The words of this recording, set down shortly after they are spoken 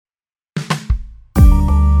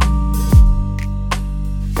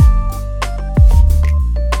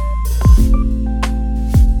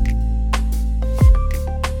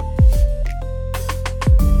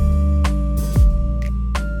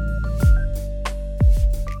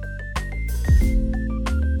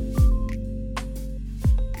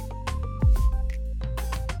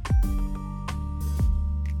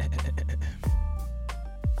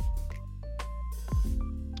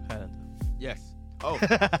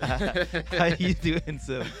How you doing,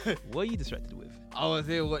 sir? What are you distracted with? I was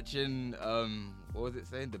here watching, what was it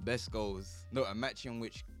saying? The best goals. No, a match in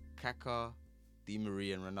which Kaká, Di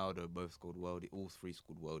Maria and Ronaldo both scored worldie. All three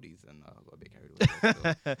scored worldies, and I got a bit carried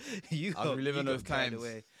away. You I was reliving those carried times.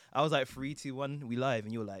 away. I was like 3, 2, 1, we live,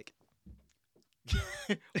 and you were like,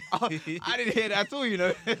 I didn't hear that at all, you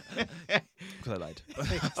know. because I lied.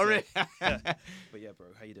 Alright. But yeah, bro,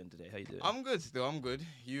 how you doing today? How you doing? I'm good still. I'm good.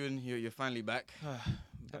 You're finally back.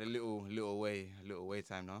 Had a little away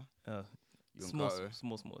time now. You and small Carter.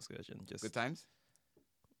 excursion. Just Good times.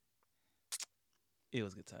 It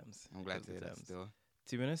was good times. I'm It glad was to hear good that times. still.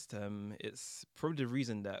 To be honest, it's probably the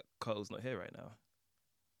reason that Carl's not here right now.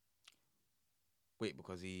 Wait,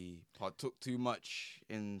 because he partook too much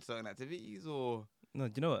in certain activities, or No,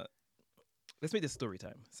 do you know what? Let's make this story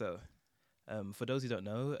time. So, for those who don't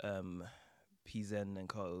know, Pizen and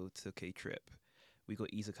Carl took a trip. We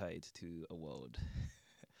got isekai'd to a world.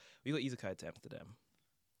 We got isekai'd to Amsterdam.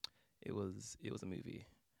 It was a movie,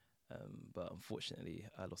 but unfortunately,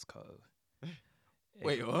 I lost Carl.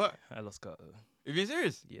 Wait, what? I lost Carl. Are you being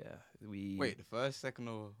serious? Yeah, we. Wait, the first, second,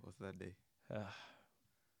 or what's that day?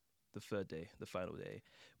 The third day, the final day,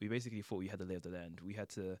 we basically thought we had the lay of the land. We had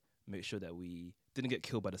to make sure that we didn't get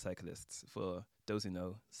killed by the cyclists. For those who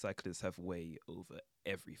know, cyclists have way over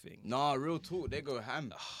everything. Nah, real talk. They go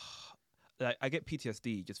ham. Like, I get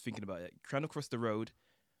PTSD just thinking about it. Trying to cross the road,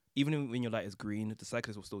 even when your light is green, the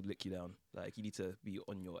cyclist will still lick you down. Like, you need to be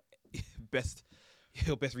on your best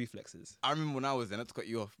reflexes. I remember when I was there, not to cut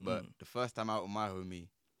you off, but the first time out with my homie, it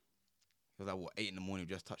was like, 8 in the morning,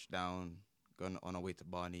 we just touched down, going on our way to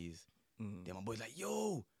Barney's. Then my boy's like,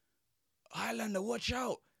 yo, Highlander, watch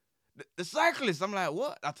out. The cyclist. I'm like,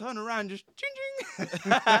 what? I turn around, just ching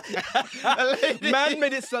ching. Man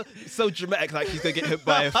made it so dramatic, like he's gonna get hit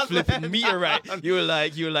by a flipping meteorite. You were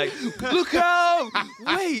like, look out!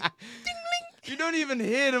 Wait, You don't even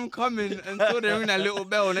hear them coming until they ring that little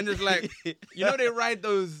bell, and then just like, you know, they ride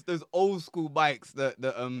those old school bikes. They're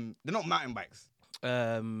not mountain bikes. Oh yeah,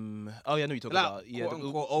 I know what you're talking Like, about. Yeah, quote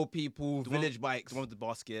unquote old people, village bikes. the one with the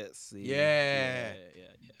baskets. Yeah. Yeah.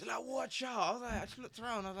 They're like, watch out. I was like, I just looked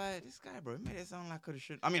around. I was like, this guy, bro, made it sound like I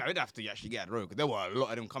should. I mean, I would have to actually get out of the road because there were a lot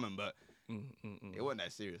of them coming, but it wasn't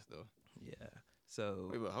that serious though. Yeah. So.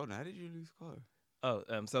 Wait, but hold on. How did you lose car?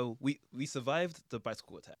 So we survived the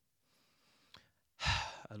bicycle attack.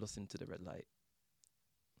 I lost him to the red light.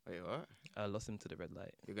 Wait, what? I lost him to the red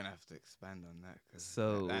light. You're gonna have to expand on that. Cause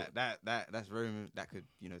So that's very that could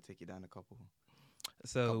take you down a couple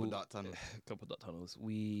dark tunnels. Couple dark tunnels.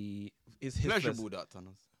 His Pleasurable dark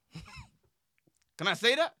tunnels. Can I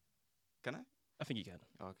say that? Can I? I think you can.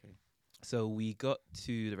 Okay. So we got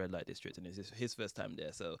to the red light district, and it's his first time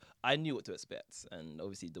there. So I knew what to expect, and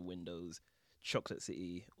obviously the windows, Chocolate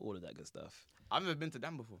City, all of that good stuff. I've never been to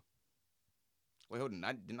them before. Wait, hold on.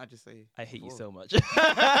 Didn't I just say? I hate you so much.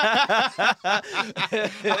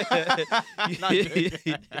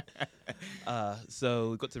 So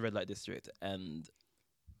we got to the red light district, and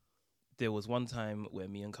there was one time where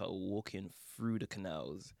me and Carl were walking through the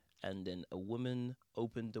canals, and then a woman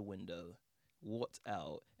opened the window, walked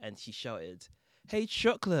out, and she shouted, "Hey,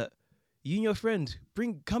 Chocolate, you and your friend,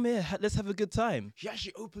 come here, let's have a good time." She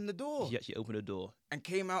actually opened the door. She actually opened the door. And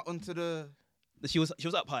came out onto the. She was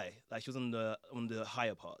up high, like she was on the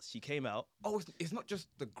higher parts. She came out. Oh, it's not just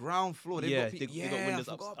the ground floor. They got windows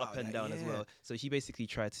up and down as well. So she basically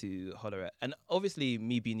tried to holler at, and obviously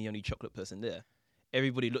me being the only chocolate person there,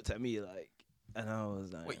 everybody looked at me like, and I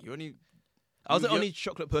was like, wait, I was the only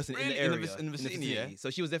chocolate person in the area, in the vicinity, yeah? So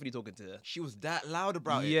she was definitely talking to her. She was that loud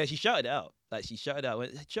about it. Yeah, she shouted it out. Like she shouted out,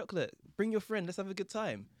 went, "Hey, Chocolate, bring your friend. Let's have a good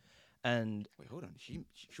time." And wait, hold on. She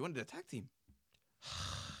wanted a tag team.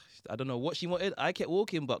 I don't know what she wanted. I kept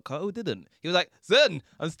walking, but Carl didn't. He was like, "Zen,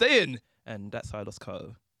 I'm staying," and that's how I lost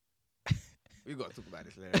Carl. We got to talk about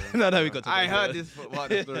this later. No, we got to. I heard this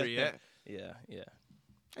part of the story. Yeah. Yeah.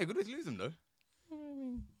 Hey, good way to lose him though.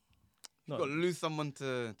 No. You got to lose someone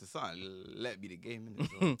to something. Let it be the game. Innit?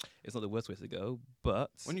 So. It's not the worst way to go,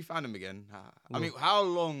 but When you found him again, I mean, how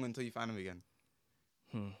long until you found him again?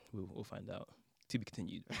 we'll find out. To be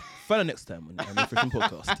continued. Find out next time on the Freaking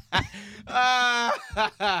Podcast.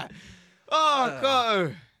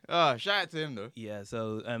 Carter. Oh, shout out to him though. Yeah,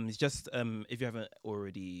 so it's just if you haven't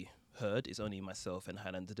already heard, it's only myself and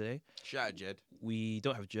Highlander today. Shout out Jed. We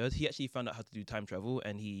don't have Jed. He actually found out how to do time travel,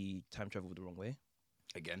 and he time traveled the wrong way.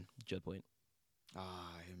 Again. Jed point.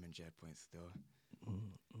 Him and Jed point still.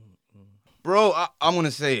 Bro, I'm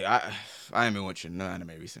gonna say I ain't been watching no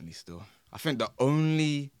anime recently still. I think the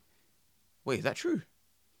only wait, is that true?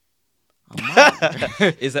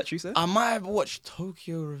 Is that true, sir? I might have watched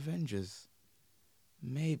Tokyo Revengers.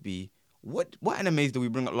 maybe. What animes did we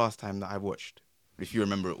bring up last time that I watched? If you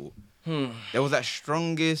remember it all. There was that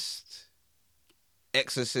Strongest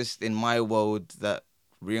Exorcist in my world that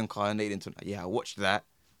reincarnated into... Yeah, I watched that.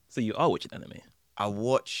 So you are watching anime? I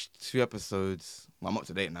watched 2 episodes. Well, I'm up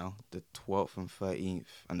to date now. The 12th and 13th.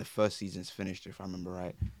 And the first season's finished, if I remember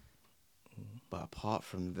right. But apart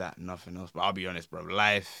from that, nothing else. But I'll be honest, bro.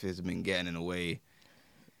 Life has been getting in the way.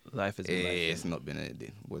 Life has been life. It's not been...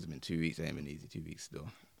 It wasn't been 2 weeks. It ain't been easy. 2 weeks still.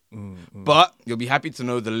 But you'll be happy to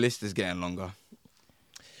know the list is getting longer.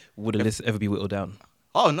 Would the list ever be whittled down?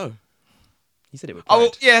 Oh, no. You said it with pride.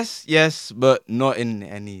 Oh, yes, but not in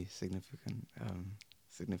any significant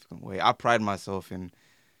way. I pride myself in,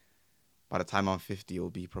 by the time I'm 50, it'll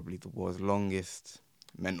be probably the world's longest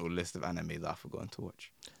mental list of anime that I've forgotten to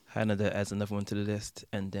watch. Hannah adds another one to the list,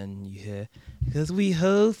 and then you hear, "'Cause we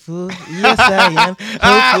hopeful, yes I am,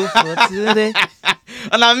 hopeful for today."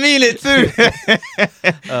 And I mean it too.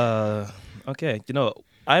 Okay, you know,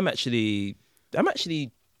 I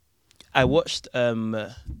watched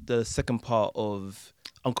the second part of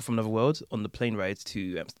Uncle from Another World on the plane ride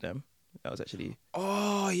to Amsterdam. That was actually...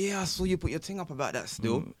 Oh, yeah, I saw you put your thing up about that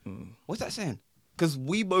still. What's that saying? Because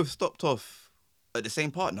we both stopped off at the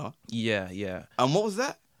same partner. Yeah. And what was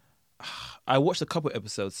that? I watched a couple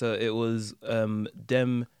episodes. So it was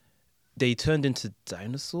them... They turned into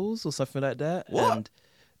dinosaurs or something like that. What? And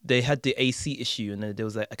they had the AC issue, and then there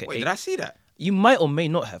was like... Wait, did I see that? You might or may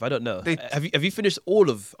not have. I don't know. Have you finished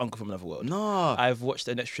all of Uncle from Another World? No. I've watched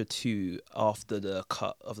an extra 2 after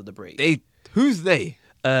the break. Who's they?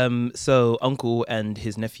 So Uncle and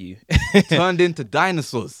his nephew turned into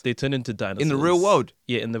dinosaurs. They turned into dinosaurs in the real world.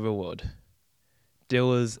 Yeah, in the real world. There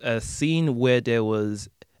was a scene where there was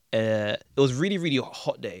it was really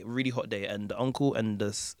hot day, and the uncle and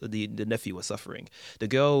the nephew were suffering. The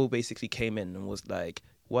girl basically came in and was like,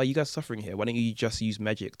 "Why are you guys suffering here? Why don't you just use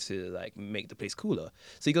magic to like make the place cooler?"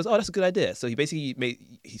 So he goes, "Oh, that's a good idea." So he basically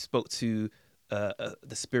spoke to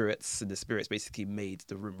the spirits, and the spirits basically made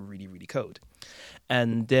the room really cold.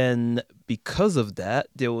 And then because of that,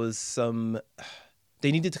 there was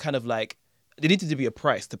they needed to be a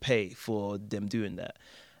price to pay for them doing that.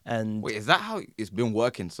 And wait, is that how it's been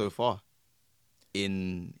working so far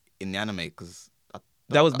in the anime? Because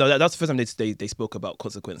that was the first time they spoke about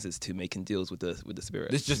consequences to making deals with the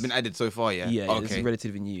spirits. This has just been added so far, yeah. Yeah, okay. It's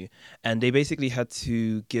relatively new, and they basically had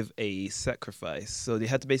to give a sacrifice. So they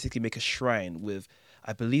had to basically make a shrine with,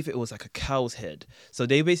 I believe it was like a cow's head. So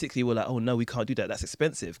they basically were like, "Oh no, we can't do that. That's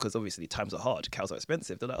expensive." Because obviously times are hard. Cows are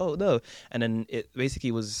expensive. They're like, "Oh no." And then it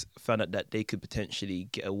basically was found out that they could potentially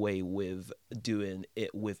get away with doing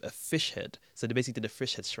it with a fish head. So they basically did a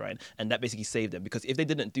fish head shrine, and that basically saved them. Because if they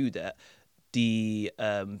didn't do that, the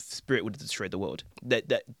spirit would have destroyed the world.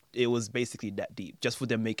 That it was basically that deep, just for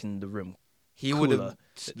them making the room. He would have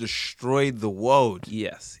destroyed the world.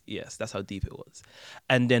 Yes, that's how deep it was.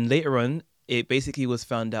 And then later on, it basically was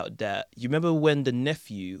found out that, you remember when the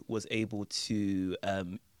nephew was able to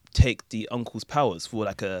take the uncle's powers for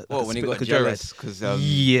when he got jealous because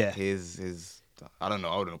his I don't know,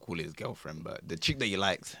 I wouldn't call it his girlfriend, but the chick that he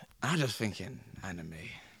liked. I'm just thinking anime.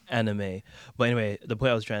 But anyway, the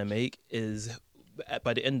point I was trying to make is,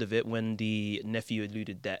 by the end of it, when the nephew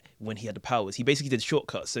alluded that when he had the powers, he basically did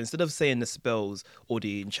shortcuts. So instead of saying the spells or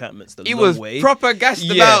the enchantments the long way, he was proper gassed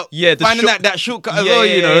about finding that shortcut as well.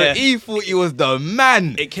 Yeah. He thought he was the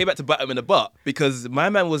man. It came back to bite him in the butt, because my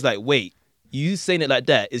man was like, "Wait, you saying it like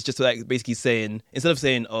that is just like basically saying, instead of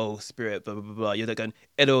saying, 'Oh, spirit, blah blah blah,' blah," you're like going,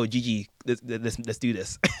 "LOL, GG, let's do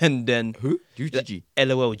this." And then who? GG?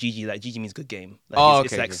 LOL, GG, like GG means good game. Like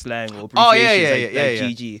it's like slang or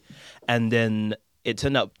GG. And then it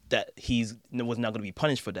turned out that he was now going to be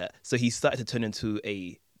punished for that. So he started to turn into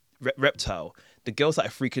a reptile. The girl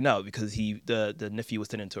started freaking out because the nephew was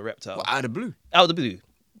turning into a reptile. What, out of the blue? Out of the blue.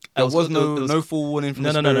 There was no full warning from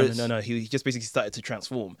the spirits? No. He just basically started to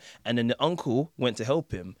transform. And then the uncle went to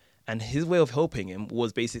help him. And his way of helping him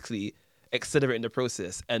was basically accelerating the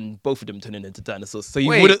process. And both of them turning into dinosaurs. So you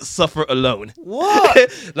wouldn't suffer alone.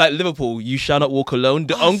 What? Like Liverpool, you shall not walk alone.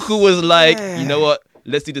 The uncle was like, "You know what?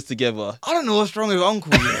 Let's do this together." I don't know what's wrong with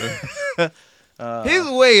Uncle. His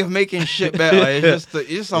way of making shit better is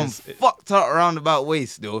just some fucked up roundabout way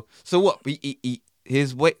still. So what?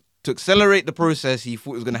 His way to accelerate the process, he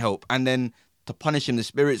thought it was going to help. And then to punish him, the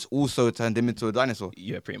spirits also turned him into a dinosaur.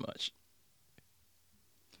 Yeah, pretty much.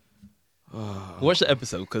 Watch the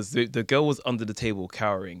episode, because the girl was under the table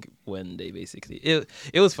cowering when they basically... It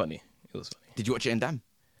was funny. Did you watch it in Dam?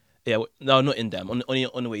 Yeah, no, not in Dam. On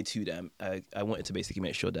the way to Dam, I wanted to basically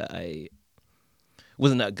make sure that I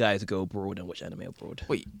wasn't that guy to go abroad and watch anime abroad.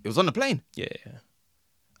 Wait, it was on the plane? Yeah.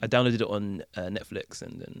 I downloaded it on Netflix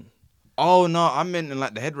and then. Oh no, I meant in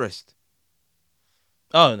like the headrest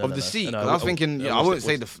Oh no, of no, the no. seat. No, 'Cause I was thinking, I won't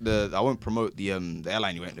say watched the I won't promote the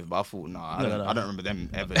airline you went with, but I thought, I don't remember them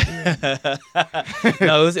ever.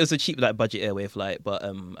 No, it was a cheap like budget airway flight, but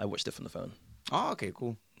I watched it from the phone. Oh, okay,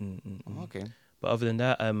 cool. Okay. But other than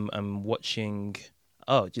that, I'm watching.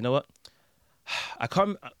 Oh, do you know what? I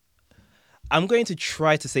can't. I'm going to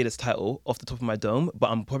try to say this title off the top of my dome, but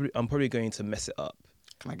I'm probably going to mess it up.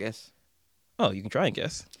 Can I guess? Oh, you can try and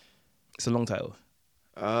guess. It's a long title.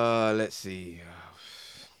 Let's see.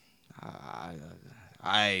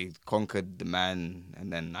 I conquered the man,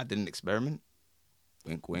 and then I didn't experiment.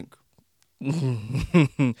 Wink, wink.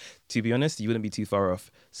 To be honest, you wouldn't be too far off.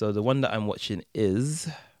 So the one that I'm watching is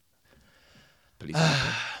Police.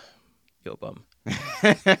 Yo Bum.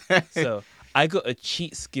 So I got a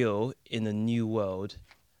cheat skill in the new world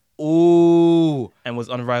Ooh, and was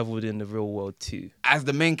unrivaled in the real world too. as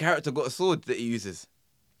the main character got a sword that he uses.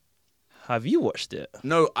 Have you watched it?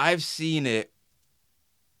 No, I've seen it.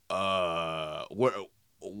 Wherever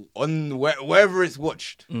it's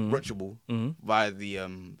watchable via the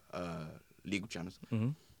legal channels,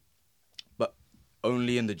 but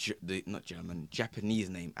only in the not German, Japanese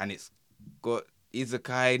name, and it's got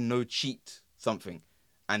Isekai no cheat something,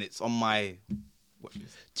 and it's on my watch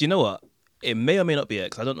list. Do you know what? It may or may not be it,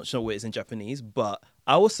 because I don't know where it's in Japanese, but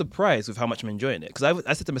I was surprised with how much I'm enjoying it. Because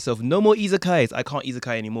I said to myself, no more Izakais. I can't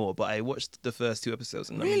Izakai anymore. But I watched the first 2 episodes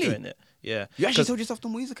and I'm enjoying it. Yeah. You actually told yourself no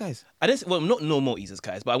more Izakais? I didn't. Well, not no more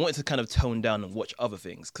Izakais, but I wanted to kind of tone down and watch other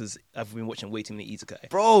things because I've been watching way too many Izakai.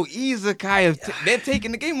 Bro, Izakai, they're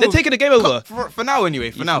taking the game over. They're taking the game over. For now anyway.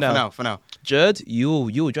 For now. Jerd, you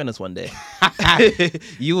will join us one day.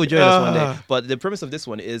 You will join us one day. But the premise of this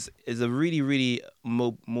one is a really, really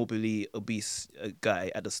morbidly obese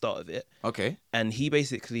guy at the start of it. Okay. And he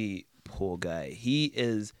basically, poor guy, he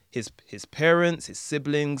is his parents, his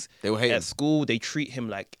siblings, they will hate at him. school, they treat him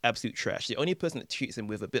like absolute trash. The only person that treats him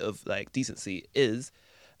with a bit of like decency is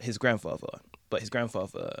his grandfather. But his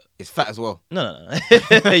grandfather is fat as well. No.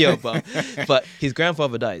 Yo, but his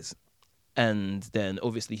grandfather dies. And then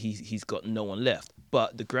obviously he's got no one left.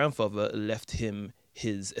 But the grandfather left him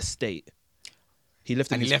his estate. He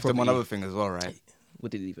left him and he left him one other thing as well, right?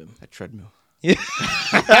 What did he leave him? A treadmill. Yeah.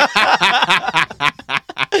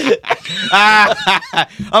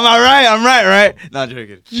 I'm right? No, I'm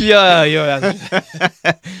joking. Yeah.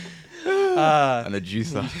 And a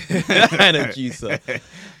juicer. And a juicer.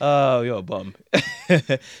 Oh, you're a bum.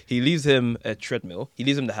 He leaves him a treadmill. He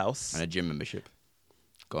leaves him the house. And a gym membership.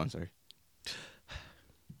 Go on, sorry.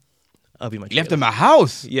 I'll be my He left him a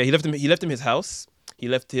house? Yeah, he left him his house. He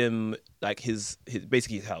left him like his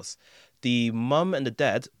basically his house. The mum and the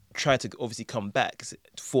dad tried to obviously come back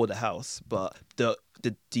for the house, but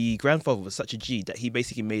the grandfather was such a G that he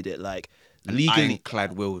basically made it like legally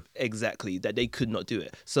ironclad willed. Exactly, that they could not do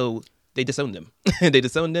it. So they disowned him. They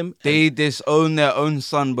disowned him. They disown their own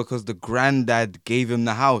son because the granddad gave him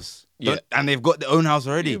the house. Yeah. And they've got their own house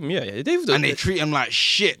already. Yeah. They treat him like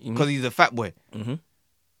shit because he's a fat boy. Mm-hmm.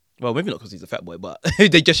 Well, maybe not because he's a fat boy, but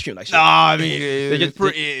they just treat him like shit. Nah, I mean, they just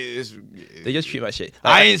treat him like shit.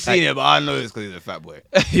 Like, I ain't seen it, but I know it's because he's a fat boy.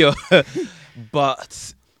 Yo,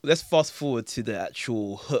 but let's fast forward to the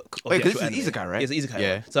actual hook. Wait, because it's an Isekai, right? It's an Isekai.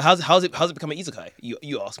 Yeah. Right? So how's it become an Isekai?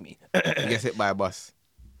 You ask me. He gets hit by a bus.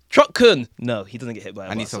 Truck-kun. No, he doesn't get hit by a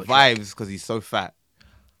bus. And he survives because he's so fat.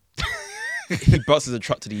 He bounces a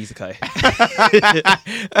truck to the Isekai.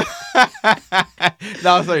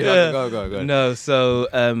 No, sorry. Go. No,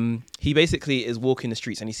 so he basically is walking the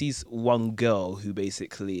streets and he sees one girl who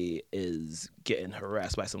basically is getting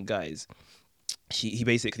harassed by some guys. He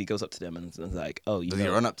basically goes up to them and is like, "Oh, you." Does he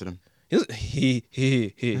run up to them? He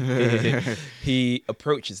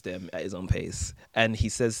approaches them at his own pace and he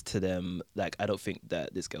says to them like, "I don't think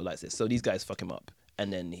that this girl likes this." So these guys fuck him up,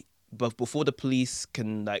 and then. But before the police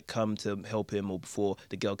can like come to help him, or before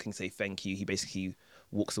the girl can say thank you, he basically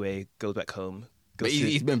walks away, goes back home. But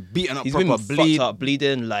he's been beaten up. He's proper, been fucked up,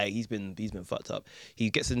 bleeding. Like he's been fucked up. He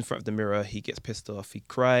gets in front of the mirror. He gets pissed off. He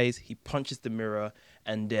cries. He punches the mirror,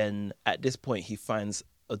 and then at this point, he finds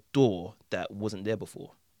a door that wasn't there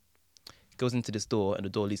before. He goes into this door, and the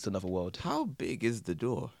door leads to another world. How big is the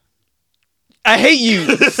door? I hate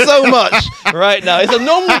you so much right now. It's a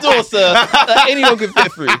normal door, sir, that anyone can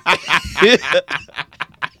fit through.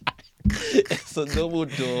 It's a normal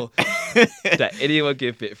door that anyone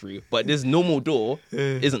can fit through. But this normal door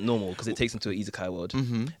isn't normal because it takes him to an Isekai world.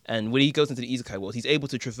 Mm-hmm. And when he goes into the Isekai world, he's able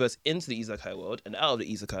to traverse into the Isekai world and out of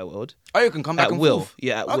the Isekai world. Oh, you can come back at and will. forth.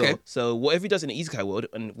 Yeah, at will. So whatever he does in the Isekai world,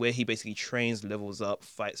 and where he basically trains, levels up,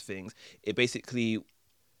 fights things, it basically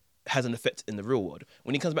has an effect in the real world.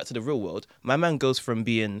 When he comes back to the real world, my man goes from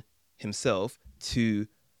being himself to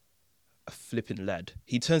a flipping lad.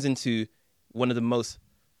 He turns into one of the most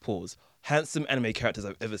handsome anime characters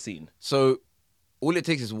I've ever seen. So all it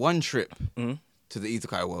takes is one trip to the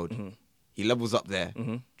Isekai world. He levels up there,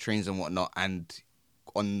 trains and whatnot, and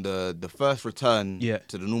on the first return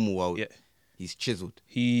to the normal world, he's chiseled.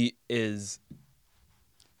 He is.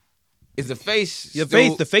 Is the face? The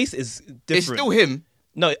face is different. It's still him.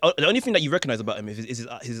 No, the only thing that you recognize about him is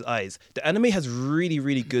his eyes. The anime has really,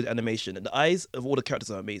 really good animation, and the eyes of all the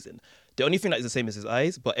characters are amazing. The only thing that is the same is his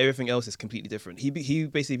eyes, but everything else is completely different. He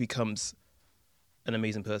basically becomes an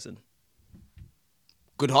amazing person.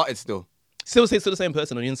 Good-hearted still. Still the same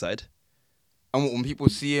person on the inside. And when people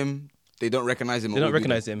see him, they don't recognize him. They don't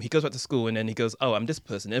recognize him. He goes back to school and then he goes, "Oh, I'm this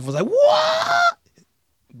person." And everyone's like, "What?"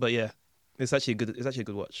 But yeah, it's actually a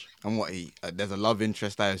good watch. And what there's a love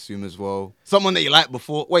interest, I assume, as well. Someone that you liked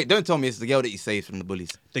before. Wait, don't tell me it's the girl that he saves from the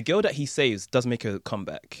bullies. The girl that he saves does make a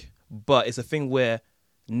comeback, but it's a thing where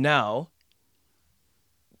now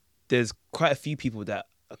there's quite a few people that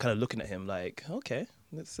are kind of looking at him like, okay,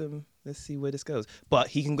 let's see where this goes. But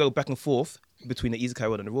he can go back and forth between the Isekai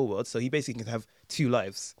world and the real world, so he basically can have two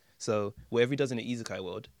lives. So whatever he does in the Isekai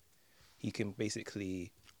world, he can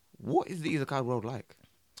basically. What is the Isekai world like?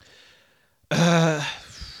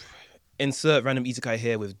 Insert random Isekai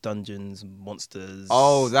here with dungeons, monsters.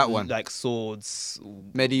 Oh, that one. Like swords.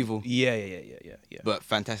 Medieval. Yeah. But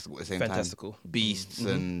fantastical at the same time. Fantastical. Beasts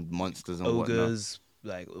and monsters and ogres,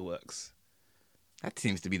 whatnot. Like, it works. That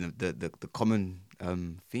seems to be the common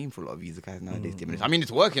theme for a lot of Isekais nowadays, to be honest. I mean,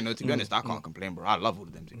 it's working, though, to be honest. I can't complain, bro. I love all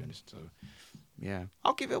of them, to be honest. So, yeah.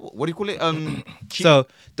 I'll give it, what do you call it? So,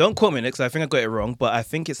 don't quote me on it, because I think I got it wrong, but I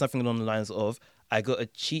think it's something along the lines of, I got a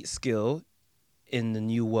cheat skill in the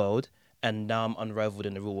new world, and now I'm unrivaled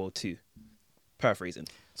in the real world too. Paraphrasing.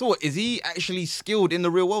 So what, is he actually skilled in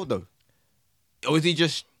the real world though? Or is he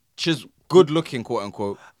just good looking, quote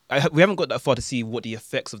unquote? We haven't got that far to see what the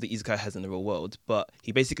effects of the Isekai has in the real world, but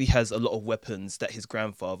he basically has a lot of weapons that his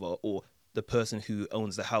grandfather or the person who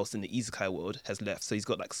owns the house in the Isekai world has left. So he's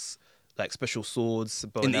got like special swords,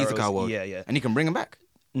 bow and arrows. In the Isekai world? Yeah. And he can bring them back?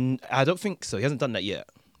 I don't think so. He hasn't done that yet,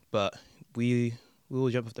 but we will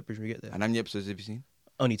jump off that bridge when we get there. And how many episodes have you seen?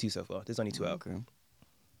 Only 2 so far. There's only 2 out. Okay.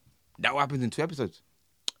 That what happens in 2 episodes?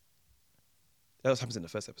 That happens in the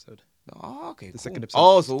first episode. Oh, okay. The cool. second episode.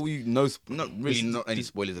 Oh, so you know, not any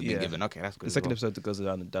spoilers have been given. Okay, that's good. The second episode goes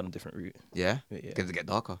down a different route. Yeah? Yeah. Does it get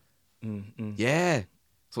darker? Mm. Yeah.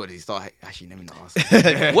 So what did he start? Actually, let me not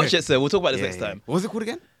ask. Watch it, sir. We'll talk about this next time. What was it called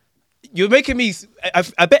again? You're making me.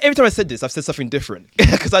 I bet every time I said this, I've said something different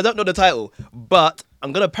because I don't know the title. But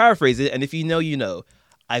I'm gonna paraphrase it, and if you know, you know.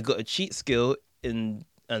 I got a cheat skill in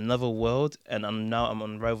another world, and I'm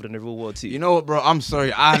unrivaled in the real world too. You know what, bro? I'm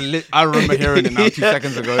sorry. I remember hearing it now 2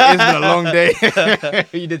 seconds ago. It's been a long day.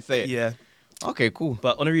 You did say it. Yeah. Okay, cool.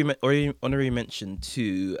 But honorary mention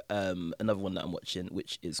to another one that I'm watching,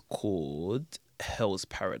 which is called Hell's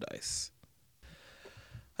Paradise.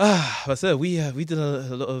 But sir, we did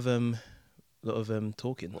a lot of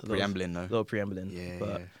talking, Preambling, though. A lot of preambling. Yeah.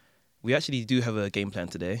 But we actually do have a game plan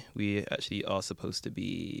today. We actually are supposed to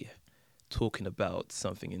be talking about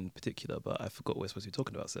something in particular, but I forgot what we're supposed to be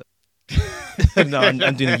talking about, sir. No,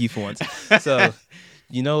 I'm doing you for once. So,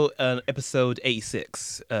 episode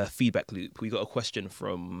 86, feedback loop. We got a question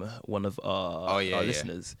from one of our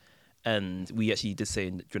listeners, and we actually did say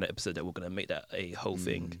during that episode that we're going to make that a whole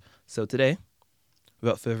thing. So today,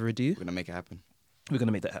 without further ado, we're going to make it happen. We're going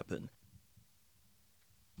to make that happen.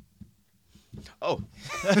 Oh.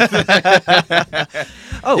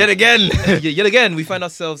 Yet again, we find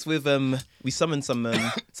ourselves with we summoned some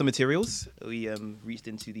materials. We reached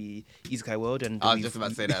into the Isekai world, and I was just about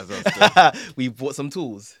to say that as well. we bought some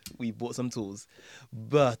tools.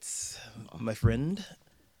 But my friend,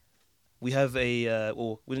 we have a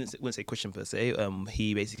we wouldn't say question per se.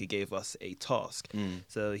 He basically gave us a task.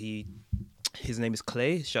 So his name is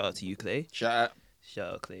Clay. Shout out to you, Clay. Shout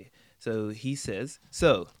out, Clay. So he says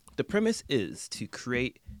the premise is to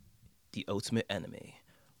create the ultimate anime,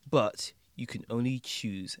 but you can only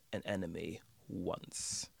choose an anime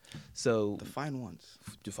once. So define once.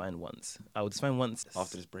 I will define once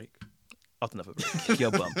after this break. After another break.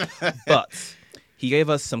 You're bum. But he gave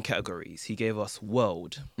us some categories. He gave us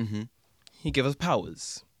world. Mm-hmm. He gave us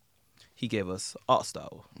powers. He gave us art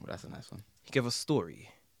style. Oh, that's a nice one. He gave us story.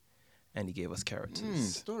 And he gave us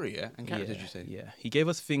characters. Story, yeah? And characters, you say? Yeah. He gave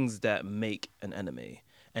us things that make an anime.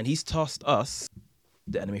 And he's tasked us,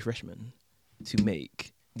 the anime freshmen, to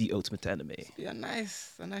make the ultimate anime. Yeah, a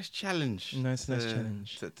nice challenge. Nice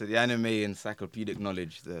challenge to the anime encyclopedic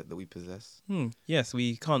knowledge that we possess. Yes,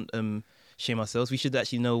 we can't shame ourselves. We should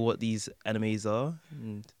actually know what these animes are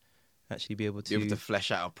and actually be able to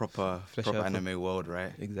flesh out a proper anime world,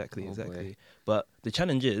 right? Exactly. Boy. But the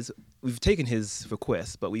challenge is we've taken his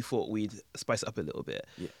request, but we thought we'd spice it up a little bit.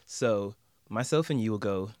 Yeah. So myself and you will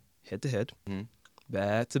go head to head,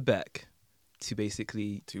 back to back, to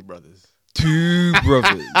basically two brothers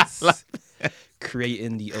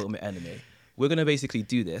creating the ultimate anime. We're gonna basically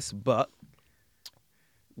do this, but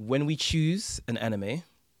when we choose an anime, it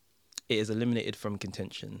is eliminated from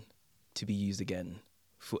contention to be used again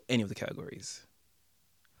for any of the categories.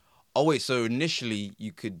 Oh wait, so initially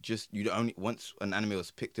once an anime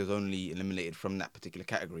was picked, it was only eliminated from that particular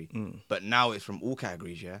category. But now it's from all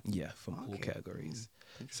categories, yeah? Yeah, from all categories.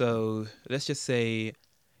 So let's just say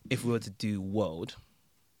if we were to do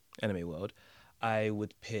anime world, I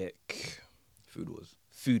would pick Food Wars.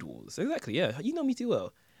 Food Wars. Exactly, yeah. You know me too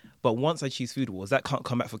well. But once I choose Food Wars, that can't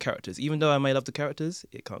come back for characters. Even though I may love the characters,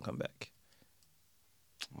 it can't come back.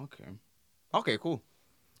 Okay, cool.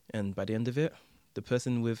 And by the end of it, the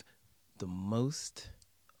person with the most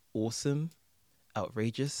awesome,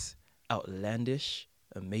 outrageous, outlandish,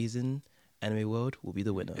 amazing anime world will be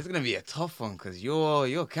the winner. It's gonna be a tough one because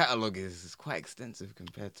your catalog is quite extensive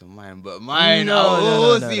compared to mine. But mine,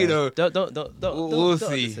 we'll see though. Don't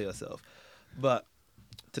say yourself. But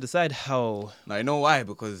to decide how, now you know why?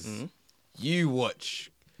 Because you're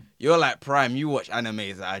like Prime. You watch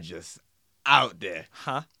animes that are just out there.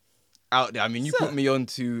 Out there. I mean, you put me on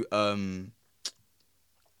to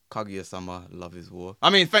Kaguya-sama, Love is War. I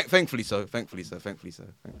mean, thankfully so.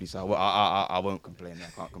 I won't complain. I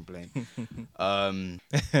can't complain. Well,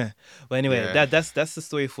 anyway, that's the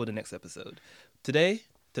story for the next episode. Today,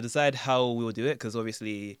 to decide how we will do it, because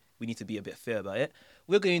obviously we need to be a bit fair about it,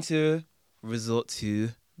 we're going to resort to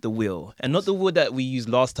the wheel. And not the wheel that we used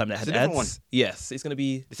last time that had ads. One. Yes, it's going to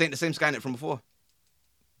be... This ain't the same Skynet from before.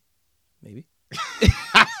 Maybe.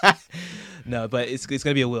 No, but it's going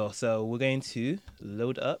to be a wheel. So we're going to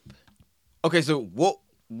load up. Okay, so what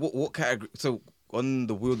category? So on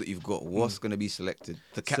the wheel that you've got, what's going to be selected?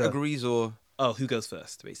 The categories or? Oh, who goes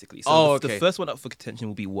first, basically. So okay. The first one up for contention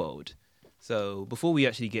will be world. So before we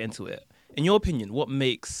actually get into it, in your opinion, what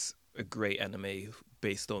makes a great anime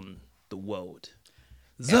based on the world?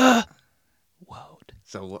 The world.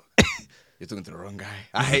 So what? You're talking to the wrong guy.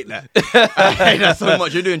 I hate that. I hate that so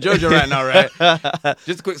much. You're doing JoJo right now, right?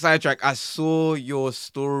 Just a quick sidetrack. I saw your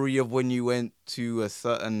story of when you went to a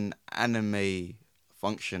certain anime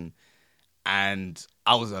function, and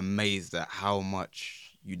I was amazed at how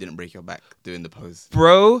much you didn't break your back doing the pose.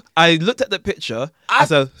 Bro, I looked at the picture.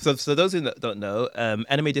 So those who don't know,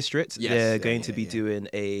 Anime District, they're going to be doing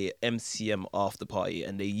a MCM after party,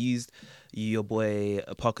 and they used your boy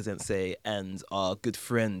Parker Sensei and our good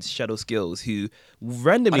friend Shadow Skills, who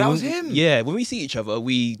randomly... that was him? Yeah, when we see each other,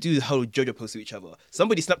 we do the whole JoJo pose to each other.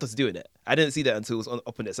 Somebody snapped us doing it. I didn't see that until it was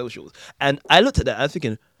up on their socials. And I looked at that, I was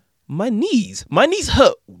thinking, my knees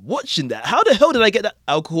hurt watching that. How the hell did I get that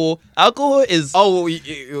alcohol? Alcohol is... Oh, well,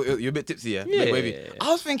 you're a bit tipsy, yeah? Yeah. Maybe. I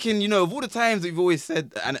was thinking, of all the times that you've always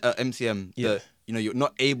said MCM, that, you're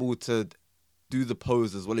not able to do the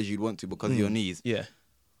pose as well as you'd want to because of your knees. Yeah.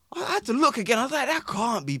 I had to look again. I was like, that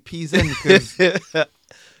can't be PZen because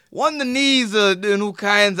one, the knees are doing all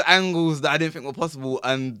kinds of angles that I didn't think were possible,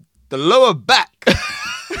 and the lower back.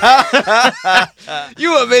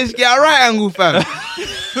 You were basically at a right angle, fam.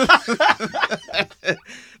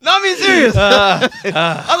 No, I mean serious. I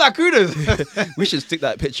was like, kudos. We should stick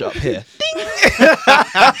that picture up here.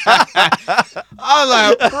 I was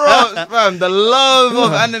like, bro, fam, the love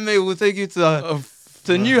of anime will take you to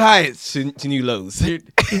new heights. To new lows.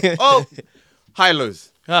 High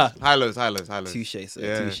lows. High lows. Touche, sir.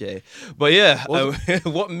 Yeah. Touche. But yeah,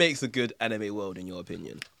 what makes a good anime world in your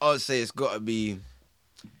opinion? I would say it's got to be...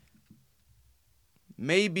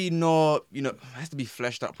 Maybe not, it has to be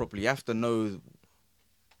fleshed out properly. You have to know... It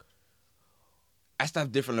has to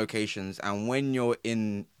have different locations. And when you're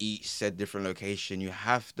in each said different location, you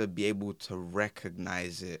have to be able to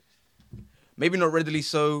recognize it. Maybe not readily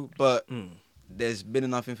so, but there's been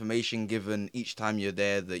enough information given each time you're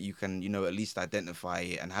there that you can, at least identify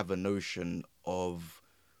it and have a notion of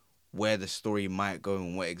where the story might go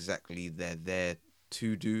and what exactly they're there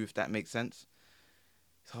to do, if that makes sense.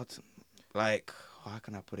 It's hard to... how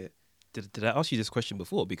can I put it? Did I ask you this question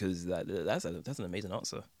before? Because that's an amazing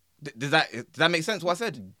answer. Does that make sense? What I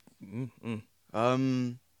said?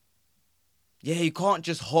 Yeah, you can't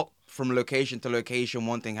just hop from location to location.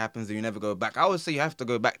 One thing happens and you never go back. I would say you have to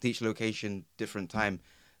go back to each location different time.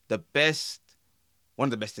 One one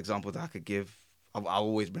of the best examples I could give. I'll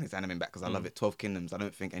always bring this anime back because I love it. 12 Kingdoms. I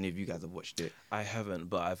don't think any of you guys have watched it. I haven't,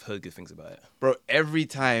 but I've heard good things about it. Bro, every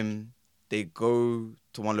time they go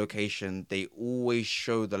to one location, they always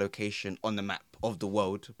show the location on the map of the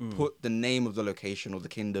world, put the name of the location or the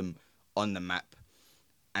kingdom on the map,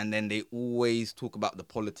 and then they always talk about the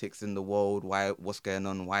politics in the world, what's going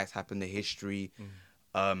on, why it's happened, the history,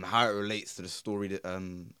 how it relates to the story that,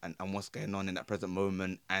 and what's going on in that present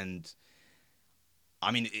moment. And I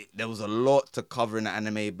mean, there was a lot to cover in the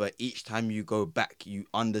anime, but each time you go back, you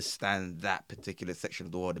understand that particular section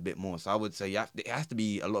of the world a bit more. So I would say it has to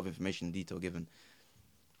be a lot of information and detail given.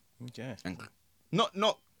 Okay. And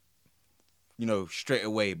not straight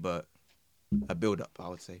away, but a build-up, I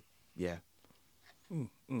would say. Yeah.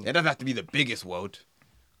 It doesn't have to be the biggest world,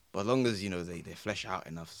 but as long as, they flesh out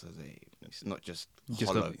enough so it's not just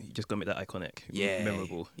hollow. You just got to make that iconic,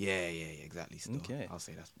 memorable. Yeah, exactly. Still. Okay. I'll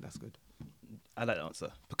say that's good. I like the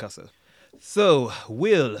answer, Picasso. So,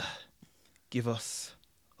 Will, give us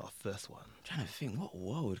our first one. I'm trying to think, what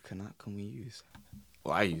word can we use?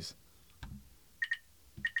 What I use?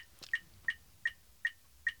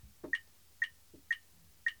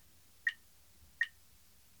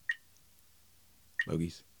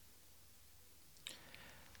 Bogies.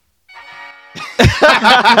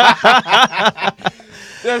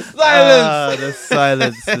 The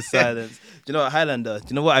silence. The silence. Do you know what, Highlander? Do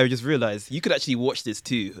you know what I just realized? You could actually watch this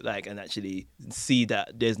too, and actually see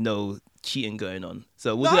that there's no cheating going on.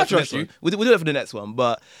 So we'll do that for the next one. We'll do that for the next one.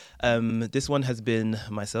 But this one has been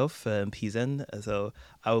myself, Pizen. So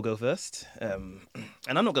I will go first. And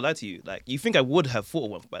I'm not gonna lie to you. You think I would have thought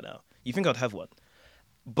of one by now? You think I'd have one?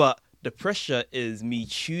 But the pressure is me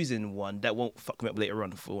choosing one that won't fuck me up later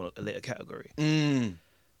on for a later category.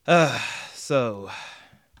 So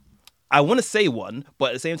I want to say one, but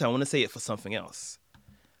at the same time, I want to say it for something else.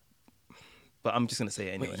 But I'm just going to say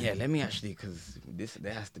it anyway. Wait, yeah, let me actually, because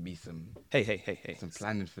there has to be some... Hey. Some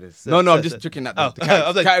planning for this. I'm just looking at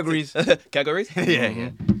the categories. Categories? Yeah.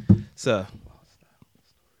 So,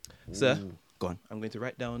 sir, go on. I'm going to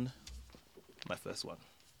write down my first one.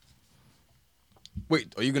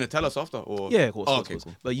 Wait, are you going to tell us after? Or? Yeah, of course. Okay,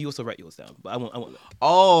 cool. But you also write yours down. But I won't look.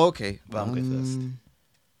 Oh, okay. But I'm going first.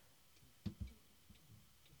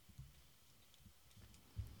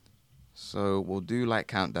 So we'll do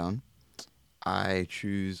countdown. I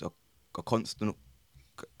choose a constant.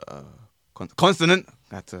 Consonant.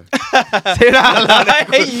 I had to say that out loud. I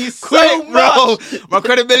hate you so much. Bro. My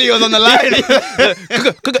credibility was on the line.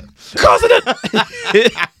 Consonant.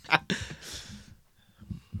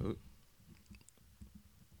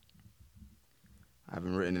 I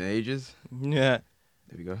haven't written in ages. Yeah.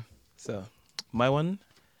 There we go. So, my one.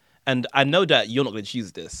 And I know that you're not going to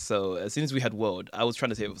choose this. So, as soon as we had World, I was trying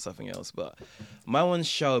to say it for something else. But my one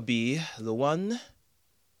shall be the One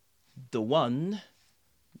Piece.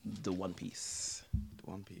 The One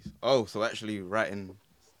Piece. Oh, so actually writing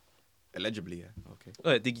illegibly, yeah. Okay.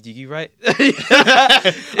 Oh, did you write?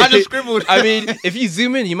 I just scribbled. I mean, if you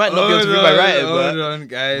zoom in, you might not be able to read my writing. Hold on,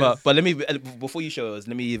 guys. But let me, before you show us,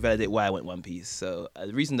 let me validate why I went One Piece. So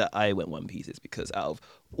the reason that I went One Piece is because out of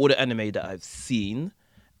all the anime that I've seen,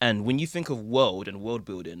 and when you think of world and world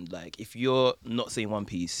building, if you're not saying One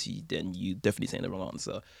Piece, then you definitely saying the wrong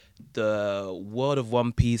answer. The world of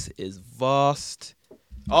One Piece is vast.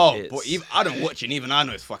 Oh, but I don't watch it, even I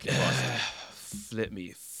know it's fucking vast. Flip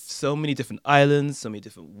me. So many different islands, so many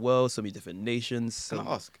different worlds, so many different nations. Can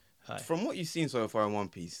I ask? Hi. From what you've seen so far in One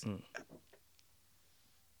Piece,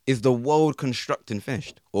 is the world constructing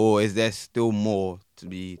finished, or is there still more to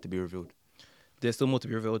be revealed? There's still more to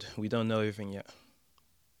be revealed. We don't know everything yet.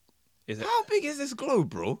 How big is this globe,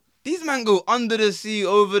 bro? These men go under the sea,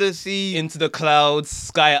 over the sea, into the clouds,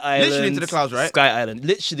 Sky Island. Literally into the clouds, right? Sky Island,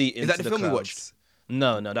 literally into the clouds. Is that the film we watched?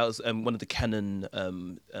 No, that was one of the canon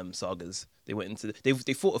sagas. They went into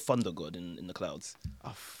they fought a thunder god in the clouds.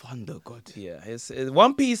 A thunder god. Yeah,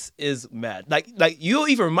 One Piece is mad. You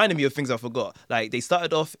even reminded me of things I forgot. They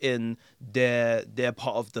started off in their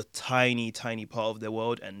part of the tiny part of their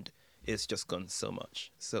world, and it's just gone so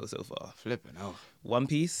much, so far. Flipping hell. One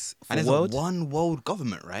Piece for and there's world. One world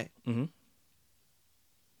government, right? Mm-hmm.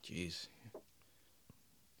 Jeez.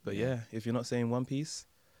 But yeah, if you're not saying One Piece,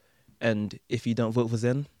 and if you don't vote for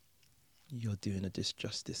Zen, you're doing a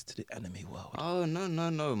disjustice to the anime world. Oh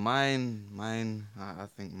no. Mine. I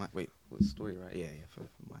think my wait. What's the story, right? Yeah. For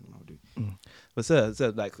mine, I'll do. But sir,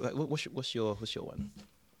 what's your one?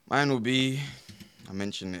 Mine will be. I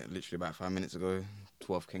mentioned it literally about 5 minutes ago.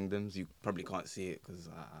 12 Kingdoms. You probably can't see it because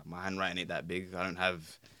my handwriting ain't that big. I don't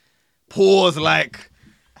have paws like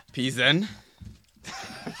Pizen.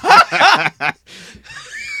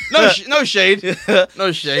 No, no shade.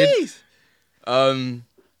 No shade. Jeez.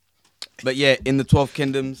 But yeah, in the 12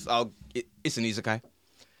 Kingdoms, it's an isekai.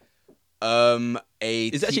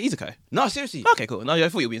 Is it actually isekai? No, seriously. Okay, cool. No, I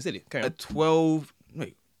thought you were being silly. Carry on. 12.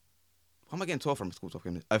 Wait. How am I getting 12 from? School 12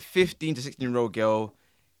 Kingdoms. A 15 to 16-year-old girl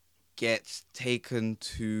gets taken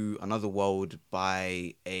to another world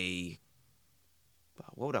by a.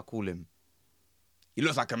 What would I call him? He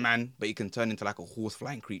looks like a man, but he can turn into like a horse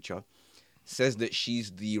flying creature. Says that she's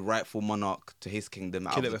the rightful monarch to his kingdom.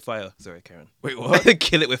 Kill it with fire. Sorry, Karen. Wait, what?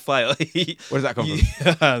 Kill it with fire. Where does that come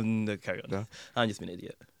from? No, carry on. No? I'm just an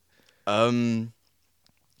idiot. Of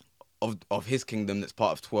his kingdom that's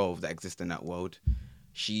part of 12 that exists in that world,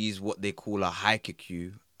 she's what they call a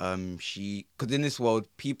haikikyu. Because in this world,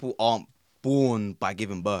 people aren't born by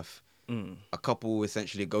giving birth. A couple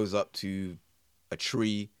essentially goes up to a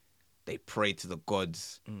tree, they pray to the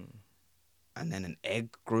gods, and then an egg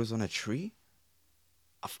grows on a tree.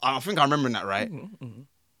 I think I'm remembering that right.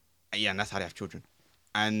 Yeah, and that's how they have children.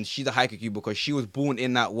 And she's a haikikyu because she was born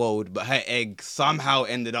in that world, but her egg somehow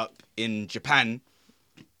ended up in Japan.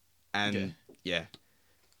 And yeah,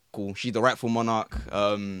 cool. She's the rightful monarch.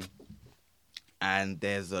 And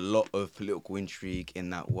there's a lot of political intrigue in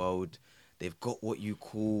that world. They've got what you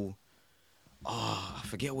call, I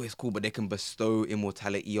forget what it's called, but they can bestow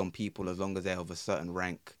immortality on people as long as they're of a certain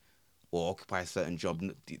rank or occupy a certain job.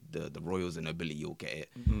 The royals and nobility will get it.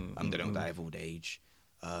 They don't die of old age.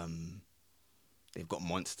 They've got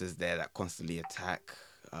monsters there that constantly attack.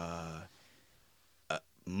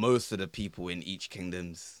 Most of the people in each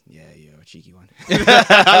kingdom's, you're a cheeky one.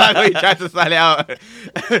 I like how you tried to style it out.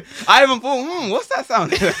 I even thought, what's that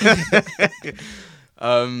sound?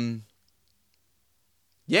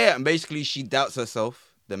 Yeah, and basically she doubts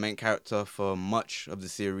herself, the main character for much of the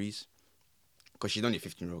series, because she's only a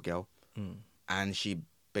 15-year-old girl, and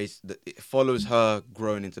it follows her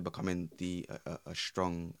growing into becoming a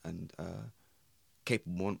strong and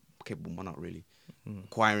capable monarch, really,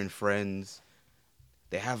 acquiring friends.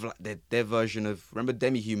 They have like their version of, remember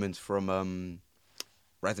demi-humans from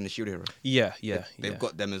Rise of the Shield Hero? Yeah. They've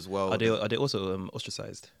got them as well. Are they also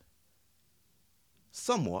ostracized?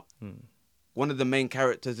 Somewhat. One of the main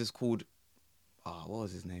characters is called, what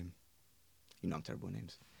was his name? You know I'm terrible at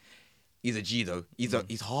names. He's a G though.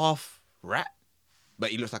 He's half rat,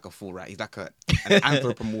 but he looks like a full rat. He's like an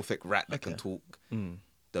anthropomorphic rat that can talk.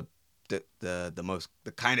 The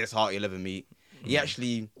kindest heart you'll ever meet.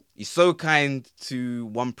 He's so kind to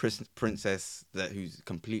one princess who's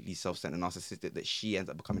completely self-centered and narcissistic that she ends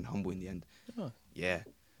up becoming humble in the end. Yeah.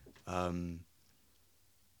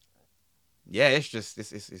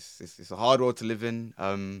 It's a hard world to live in.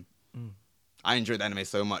 I enjoyed the anime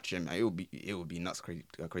so much, and it would be nuts crazy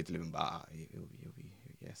to live in, but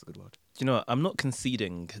it's a good world. You know, I'm not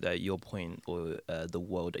conceding that your point or the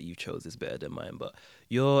world that you chose is better than mine, but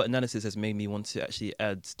your analysis has made me want to actually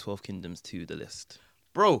add 12 Kingdoms to the list.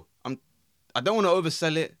 Bro, I don't want to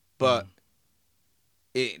oversell it, but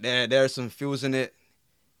there are some feels in it,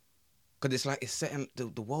 because it's like it's set in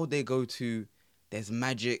the world they go to. There's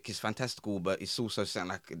magic, it's fantastical, but it's also set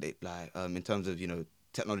like in terms of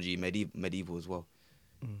technology, medieval as well.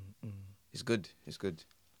 It's good.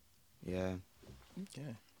 Yeah.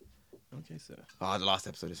 Okay, sir. The last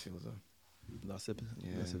episode is feels though. Last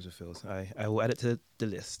episode of feels. I will add it to the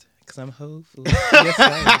list because I'm hopeful. Yes,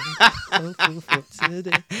 I am hopeful for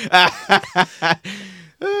today.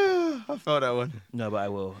 I felt that one. No, but I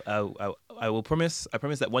will. I will promise. I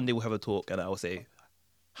promise that one day we'll have a talk, and I will say,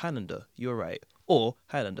 Highlander, you're right, or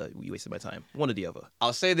Highlander, you wasted my time. One or the other.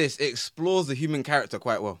 I'll say this: it explores the human character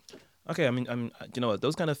quite well. Okay, I mean, you know what?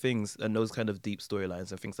 Those kind of things and those kind of deep storylines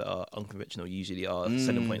and things that are unconventional usually are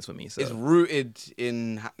selling points for me. So it's rooted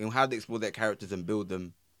in how they explore their characters and build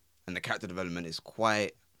them, and the character development is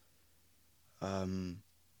quite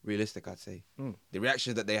realistic, I'd say. The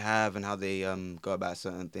reactions that they have and how they go about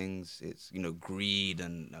certain things, it's greed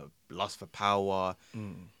and lust for power,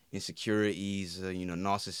 insecurities,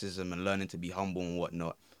 narcissism, and learning to be humble and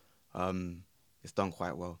whatnot. It's done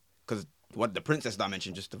quite well because. What the princess that I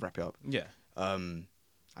mentioned, just to wrap it up. Yeah. I mean,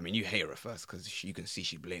 you hate her at first because you can see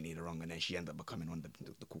she's blatantly the wrong, and then she ends up becoming one of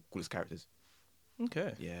the coolest characters.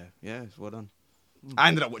 Okay. Yeah, it's well done. I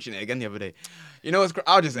ended up watching it again the other day. You know what's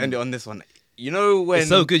I'll just end it on this one. You know when... It's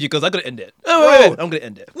so good because I'm going to end it. Wait, I'm going to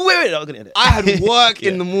end it. Wait, I'm going to end it. I had work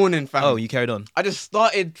in the morning, fam. Oh, you carried on? I just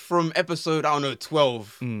started from episode,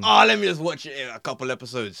 12. Let me just watch it a couple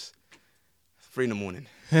episodes. 3 in the morning.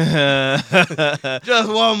 Just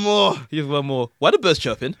one more. Why the birds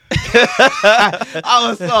chirping? I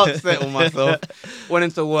was so upset with myself. Went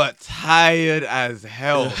into work tired as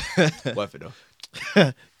hell. Worth it though.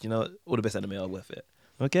 All the best anime are worth it.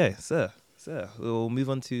 Okay, so we'll move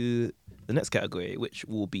on to the next category, which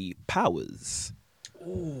will be powers.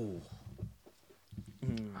 Ooh.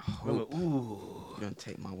 Remember, ooh. You're gonna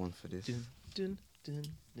take my one for this. Dun, dun, dun,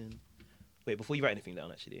 dun. Wait, before you write anything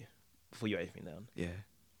down, actually. Before you write anything down. Yeah. You're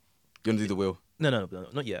gonna do the wheel. No,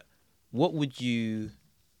 not yet. What would you,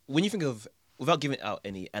 when you think of, without giving out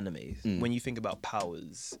any animes, when you think about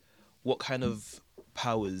powers, what kind of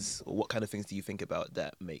powers or what kind of things do you think about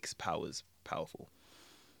that makes powers powerful?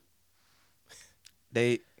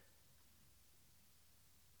 They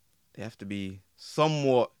have to be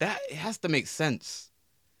somewhat. It has to make sense.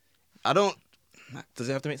 Does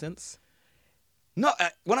it have to make sense? No,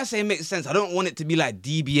 when I say it makes sense, I don't want it to be like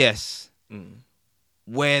DBS,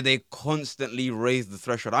 where they constantly raise the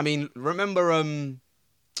threshold. I mean, remember,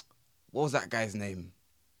 what was that guy's name?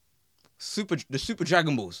 The Super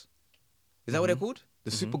Dragon Balls. Is that what they're called?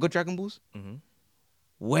 The Super Good Dragon Balls?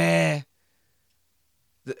 Where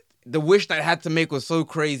the wish that I had to make was so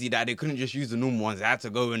crazy that they couldn't just use the normal ones. They had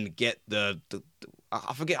to go and get the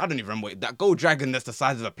I forget, I don't even remember that gold dragon that's the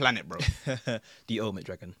size of a planet, bro. The ultimate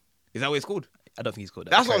dragon. Is that what it's called? I don't think he's called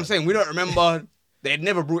that. That's what I'm saying. We don't remember. They had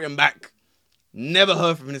never brought him back. Never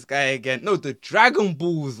heard from this guy again. No, the Dragon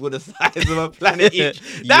Balls were the size of a planet each.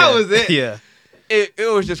 That was it. Yeah.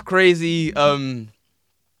 It was just crazy. To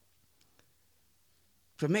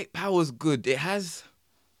make powers good, it has...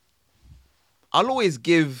 I'll always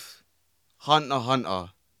give Hunter x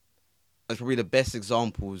Hunter as probably the best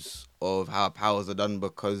examples of how powers are done,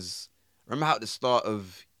 because remember how at the start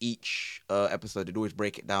of each episode they'd always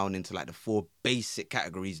break it down into like the 4 basic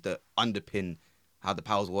categories that underpin how the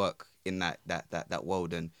powers work in that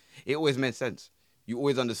world, and it always made sense. You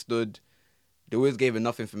always understood. They always gave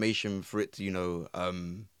enough information for it to,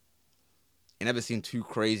 it never seemed too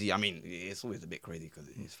crazy. I mean, it's always a bit crazy because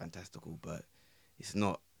it's fantastical, but it's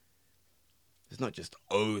not just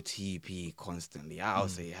OTP constantly. I'll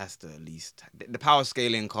say it has to at least... The power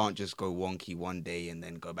scaling can't just go wonky one day and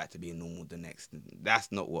then go back to being normal the next.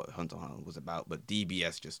 That's not what Hunter x Hunter was about. But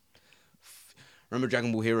DBS just... Remember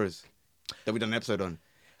Dragon Ball Heroes that we done an episode on?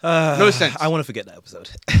 No sense. I want to forget that episode.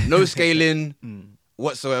 No scaling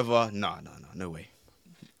whatsoever. No way.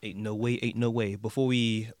 Ain't no way. Before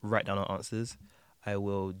we write down our answers, I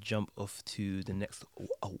will jump off to the next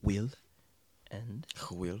wheel. And...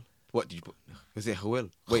 Wheel? What did you put? Was it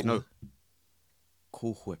Huel? Wait, no.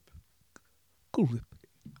 Cool Whip. Cool Whip.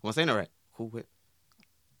 Am I saying that right? Cool Whip.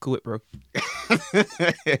 Cool Whip, bro.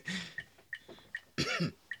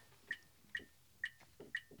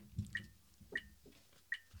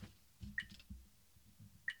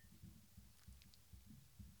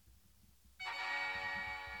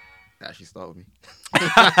 That actually started with me.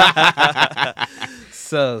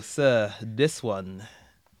 So, sir, this one.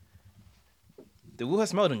 The wheel has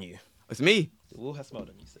smiled on you. It's me. The wheel has smiled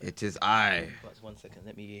on you, sir. It is I. But 1 second,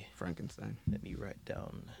 let me Frankenstein. write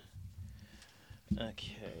down.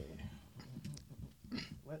 Okay.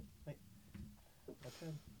 What? Wait. My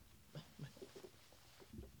pen.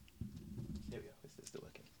 There we go. It's still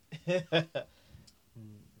working.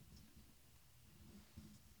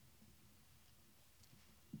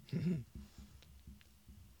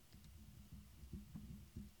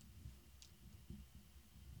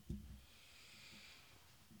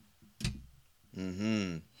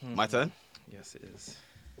 My turn? Yes, it is.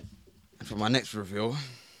 And for my next reveal,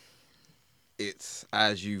 it's,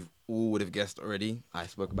 as you all would have guessed already, I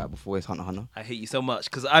spoke about before, it's Hunter x Hunter. I hate you so much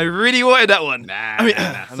because I really wanted that one.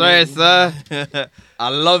 Sorry, sir. I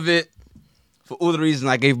love it for all the reasons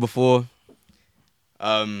I gave before.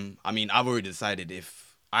 I mean, I've already decided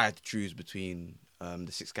if I had to choose between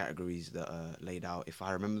the 6 categories that are laid out, if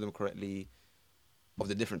I remember them correctly, of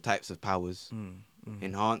the different types of powers.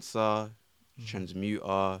 Enhancer,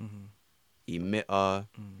 Transmuter, Emitter,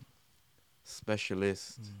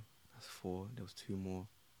 Specialist. That's 4. There was 2 more.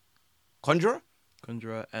 Conjurer,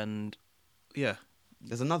 and yeah.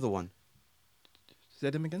 There's another one.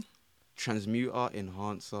 Say them again. Transmuter,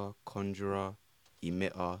 Enhancer, Conjurer,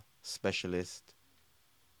 Emitter, Specialist.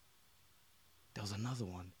 There was another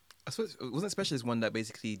one. I suppose wasn't Specialist one that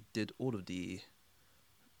basically did all of the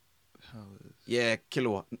powers? Yeah,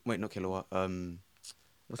 Kilowatt. Wait, not Kilowatt.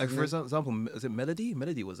 Like for example, was it Melody?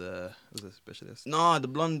 Melody was a specialist. No, the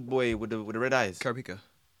blonde boy with the red eyes. Kurapika.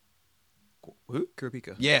 Who?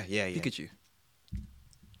 Kurapika. Yeah. Pikachu.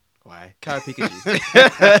 Why?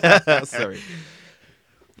 Pikachu. Sorry.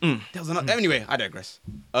 There was another. Anyway, I digress.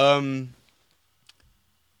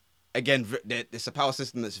 Again, it's a power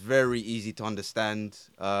system that's very easy to understand.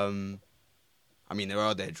 I mean, there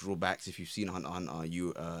are their drawbacks. If you've seen Hunter x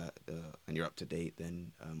Hunter, and you're up to date,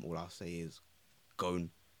 then all I'll say is Gon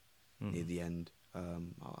near the end.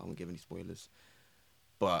 I won't give any spoilers,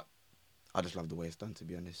 but I just love the way it's done. To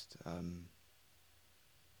be honest,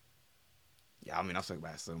 yeah, I mean, I've spoken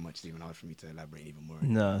about it so much, it's even hard for me to elaborate even more.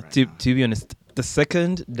 No, right to now. be honest, the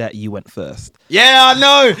second that you went first, Yeah, I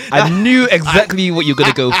know. I knew exactly what you're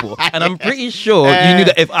gonna go for, and I'm pretty sure you knew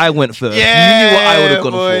that if I went first, you knew what I would have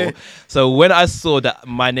gone boy. for. So when I saw that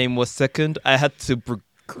my name was second, I had to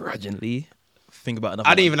begrudgingly think about another.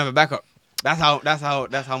 I didn't one. even have a backup. That's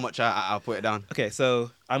how much I put it down. Okay,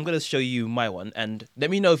 so I'm gonna show you my one, and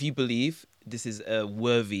let me know if you believe this is a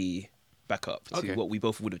worthy backup to what we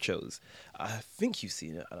both would have chose. I think you've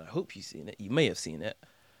seen it, and I hope you've seen it. You may have seen it,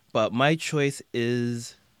 but my choice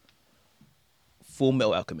is Full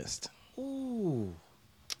Metal Alchemist. Ooh.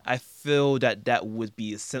 I feel that would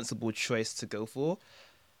be a sensible choice to go for.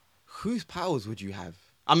 Whose powers would you have?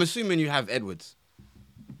 I'm assuming you have Edward's.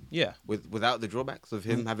 Yeah, Without the drawbacks of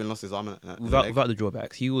him having lost his arm. without the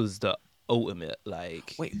drawbacks, he was the ultimate.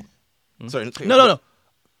 Like, Wait. Sorry. no.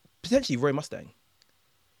 Potentially Roy Mustang.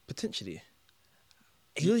 Potentially.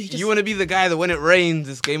 You want to be the guy that when it rains,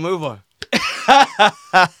 it's game over.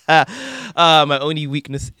 My only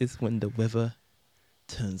weakness is when the weather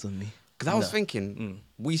turns on me. Because I was thinking,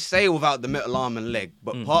 we say without the metal arm and leg,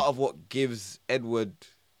 but part of what gives Edward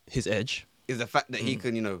his edge is the fact that he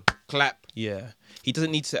can, clap. Yeah. He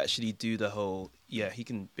doesn't need to actually do the whole... Yeah, he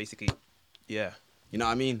can basically... Yeah. You know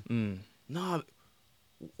what I mean? No.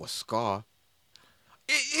 Or Scar.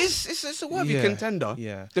 It's a worthy contender.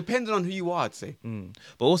 Yeah. Depending on who you are, I'd say.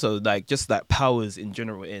 But also, like, just like powers in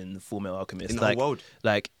general in Full Metal Alchemist. In the whole world.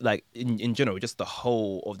 Like in general, just the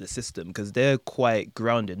whole of the system. Because they're quite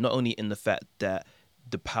grounded, not only in the fact that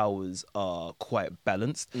the powers are quite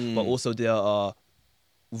balanced, but also there are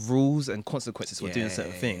rules and consequences for doing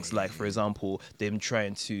certain things. Like, for example, them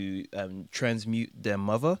trying to transmute their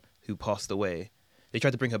mother who passed away. They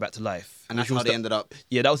tried to bring her back to life. And that's how they ended up.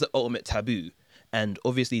 Yeah, that was the ultimate taboo. And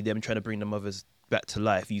obviously them trying to bring the mothers back to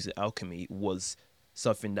life using alchemy was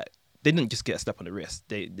something that they didn't just get a slap on the wrist.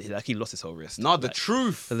 They like he lost his whole wrist. No, the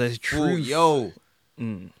truth. The truth. Ooh, yo.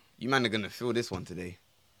 You man are going to feel this one today.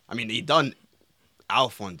 I mean, he done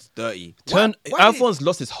Alphonse dirty. Alphonse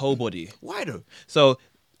lost his whole body. Why though? So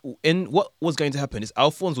in what was going to happen is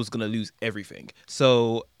Alphonse was going to lose everything.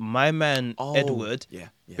 So my man Edward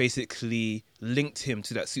basically linked him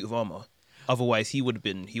to that suit of armor. Otherwise, he would have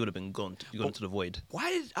been gone into the void. Why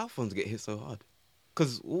did Alphonse get hit so hard?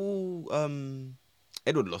 Because all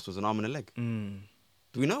Edward lost was an arm and a leg.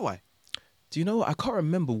 Do we know why? Do you know what? I can't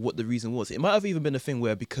remember what the reason was. It might have even been a thing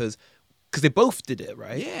where because they both did it,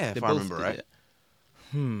 right? Yeah, they if I remember right.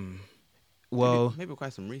 Well, maybe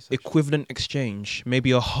quite some research. Equivalent exchange.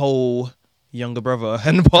 Maybe a whole younger brother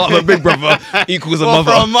and part of a big brother equals a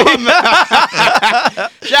mother. For a mum.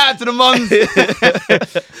 Shout out to the mums.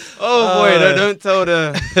 Oh boy, don't tell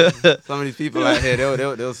some of these people out here.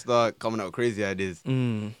 They'll start coming up with crazy ideas.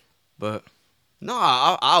 But no,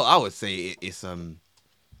 I would say it's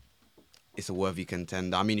a worthy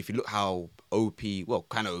contender. I mean, if you look how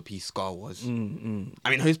kind of OP Scar was. I mean,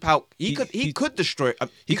 his power, he could destroy.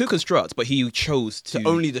 He could construct, but he chose to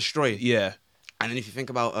only destroy. Yeah. And then if you think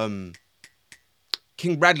about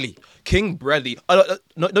King Bradley.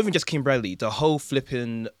 Not even just King Bradley, the whole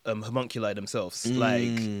flipping homunculi themselves.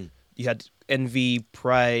 Like, you had envy,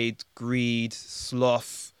 pride, greed,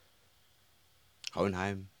 sloth.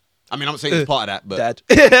 Hohenheim. I mean, I'm saying he's part of that, but... Dad.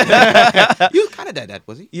 He was kind of dad,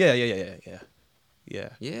 was he? Yeah.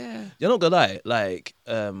 You're not gonna lie, like,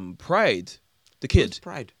 Pride, the kid. Who's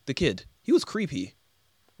Pride? The kid. He was creepy.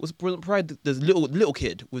 Was Pride the little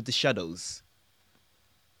kid with the shadows?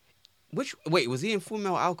 Wait, was he in Full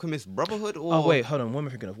Metal Alchemist Brotherhood or? Oh wait, hold on. What am I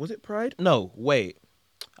thinking of? Was it Pride? No, wait.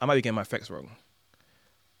 I might be getting my facts wrong.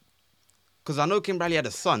 Because I know King Bradley had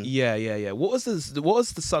a son. Yeah. What was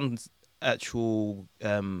the son's actual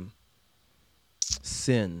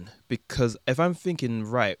sin? Because if I'm thinking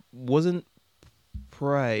right, wasn't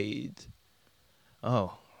Pride?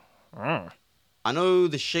 Oh. I know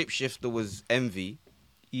the shapeshifter was Envy.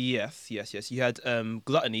 Yes. You had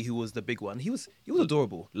Gluttony, who was the big one. He was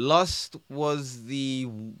adorable. Lust was the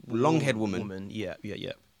long-haired woman. Yeah.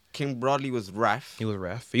 King Bradley was Wrath. He was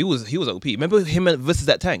Wrath. He was OP. Remember him versus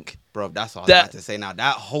that tank? Bro, that's what I was about to say now.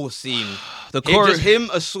 That whole scene. Just him,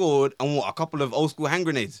 a sword, and a couple of old school hand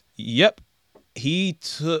grenades. Yep. He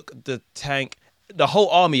took the tank, the whole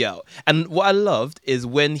army out. And what I loved is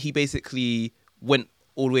when he basically went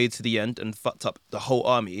all the way to the end and fucked up the whole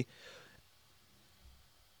army.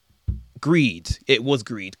 Greed. It was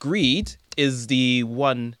Greed. Greed is the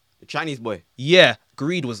one. The Chinese boy. Yeah,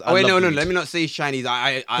 Greed was. Oh wait, no. Let me not say he's Chinese.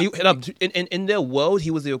 In their world,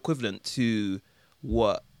 he was the equivalent to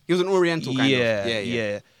what? He He was an Oriental kind of.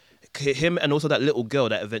 Yeah. Him and also that little girl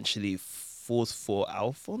that eventually falls for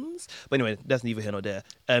Alphonse. But anyway, that's neither here nor there.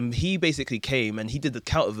 He basically came and he did the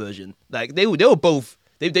counter version. Like they were both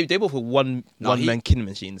they both were one man killing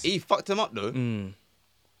machines. He fucked him up though.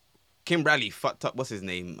 Kim Bradley fucked up. What's his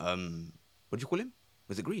name? What do you call him?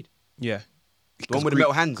 Was it Greed? Yeah. The one with the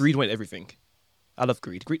metal hands. Greed went everything. I love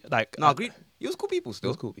Greed. Greed. Greed. He was cool people still.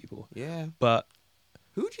 He was cool people. Yeah. But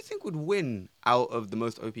who do you think would win out of the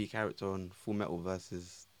most OP character on Full Metal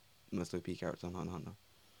versus the most OP character on Hunter x Hunter?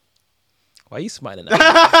 Why are you smiling at me?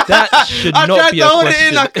 That should not be a question. I tried to hold it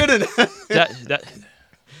in, I couldn't. that.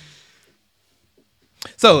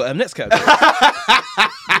 So, next category.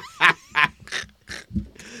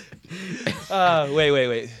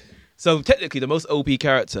 Wait. So technically, the most OP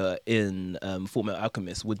character in Full Metal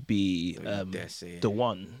Alchemist would be the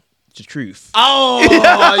one, the truth.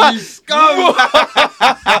 Oh, you scum!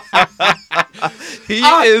 He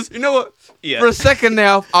is. You know what? Yeah. For a second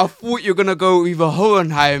now, I thought you were gonna go either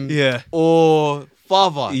Hohenheim or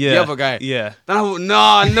Father, the other guy. Yeah. Then I thought, no,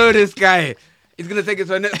 I know this guy. He's gonna take it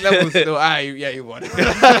to the next level still. You won.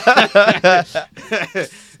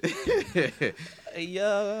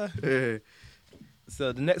 Yeah.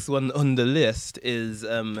 So the next one on the list is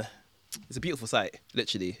it's a beautiful sight.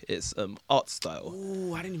 Literally, it's art style.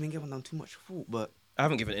 Oh, I didn't even give them too much thought, but I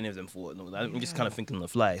haven't given any of them thought. No, I'm just kind of thinking on the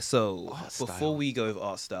fly. So Art before style. we go with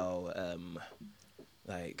art style,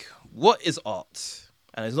 like what is art?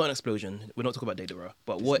 And it's not an explosion. We're not talking about Daedra,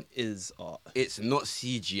 but what is art? it's not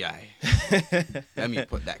CGI. Let me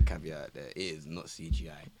put that caveat there. It is not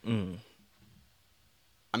CGI.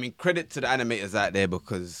 I mean, credit to the animators out there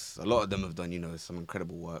because a lot of them have done, some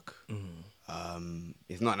incredible work.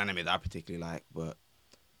 It's not an anime that I particularly like, but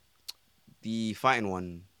the fighting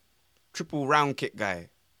one, triple round kick guy,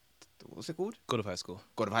 what's it called? God of High School.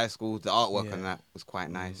 God of High School. The artwork on that was quite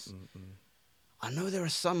nice. I know there are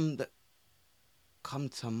some that come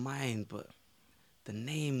to mind, but the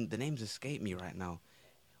names escape me right now.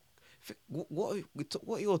 What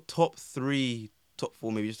are your top 3, top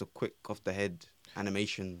 4, maybe just a quick off the head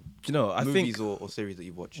animation I movies think or series that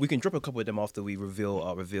you've watched? we can drop a couple of them after we reveal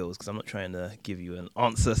our reveals because I'm not trying to give you an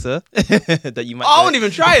answer, sir. That you might. I won't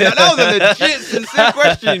even try that. That was a legit, sincere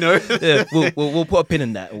question, Yeah, we'll put a pin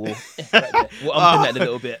in that. We'll unpin that in a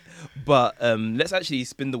little bit. But let's actually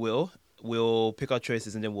spin the wheel. We'll pick our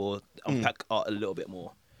choices and then we'll unpack art a little bit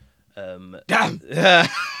more. Damn.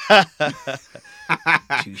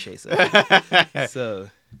 Touche, sir. So.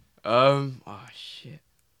 Oh shit.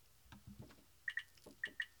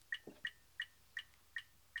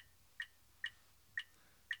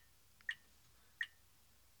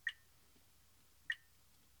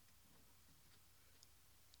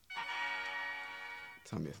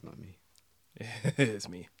 Tell me it's not me. It's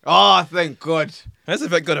me. Oh, thank God. That's a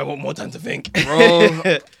thank God I want more time to think.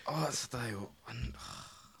 Bro. Style.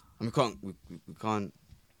 We can't.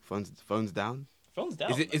 Phones down. Phone's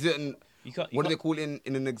down. Is it an? You can't. What do they call it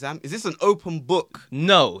in an exam? Is this an open book?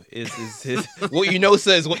 No. Is what you know,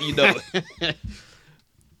 sir, is what you know.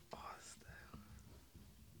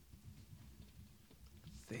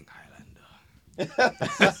 Think Highlander.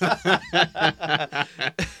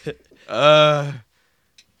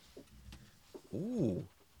 Ooh.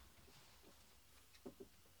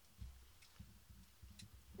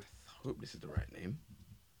 I hope this is the right name.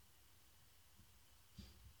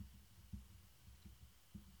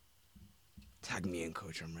 Tag me in,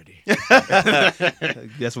 coach. I'm ready.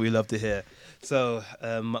 That's what we love to hear. So,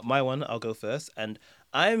 my one, I'll go first. And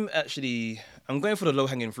I'm going for the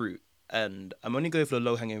low-hanging fruit. And I'm only going for the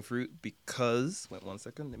low-hanging fruit because... Wait 1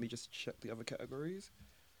 second. Let me just check the other categories.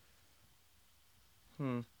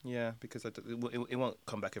 Yeah, because it won't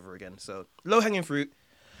come back ever again. So, low-hanging fruit.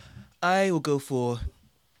 I will go for...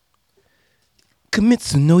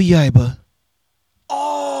 Kimetsu no Yaiba.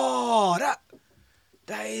 Oh, that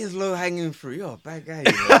is low hanging fruit. You're a bad guy.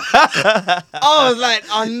 I was like,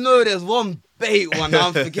 I know there's one bait one.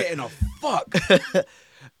 I'm forgetting a fuck.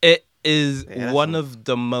 It is one of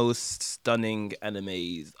the most stunning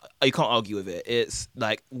animes. You can't argue with it. It's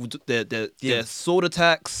like their sword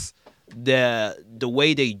attacks, the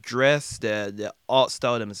way they dress, their art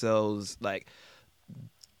style themselves. Like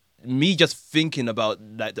me just thinking about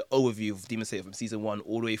like the overview of Demon Slayer from season 1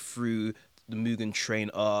 all the way through the Mugen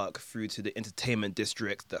Train arc through to the entertainment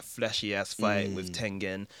district, that flashy ass fight with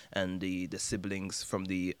Tengen and the siblings from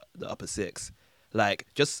the upper six. Like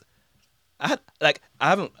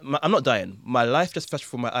I'm not dying. My life just flashed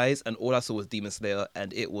before my eyes and all I saw was Demon Slayer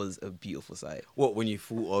and it was a beautiful sight. What, when you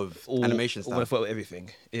thought of animation stuff? When I thought of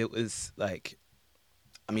everything. It was like...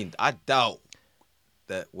 I mean, I doubt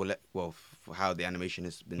that, for how the animation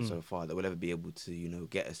has been so far that we'll ever be able to,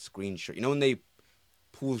 get a screenshot. You know when they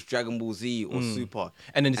pause Dragon Ball Z or Super,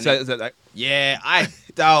 and then it's like, yeah, I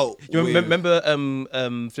doubt. You remember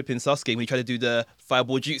flipping Sasuke when he tried to do the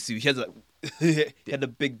fireball jutsu? He had he had a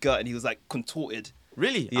big gut and he was like contorted.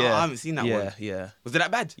 Really? Yeah, I haven't seen that one. Yeah. Was it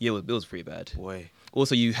that bad? Yeah, it was pretty bad. Boy.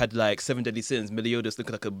 Also, you had like 7 Deadly Sins. Meliodas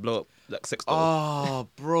looking like a blow up like sex doll. Oh,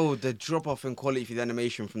 bro, the drop off in quality for the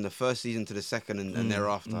animation from the first season to the second and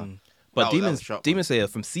thereafter. But Demon Slayer,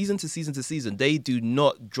 from season to season to season, they do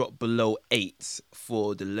not drop below 8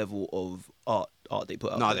 for the level of art they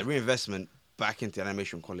put out. No, there. the reinvestment back into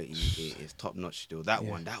animation quality is top notch still. That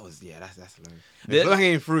one, that's low. It's low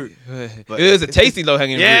hanging fruit. It was a tasty low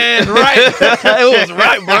hanging fruit. Yeah, right. It was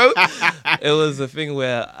right, bro. It was a thing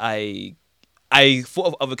where I thought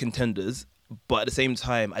of other contenders, but at the same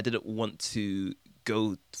time, I didn't want to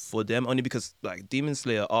go for them only because like Demon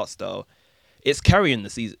Slayer art style, it's carrying the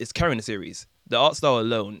season. It's carrying the series. The art style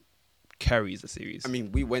alone carries the series. I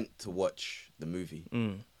mean, we went to watch the movie,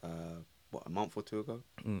 a month or two ago,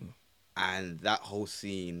 and that whole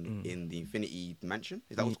scene in the Infinity Mansion,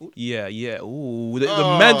 is that what it's called? Yeah. Ooh, the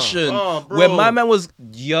mansion where my man was.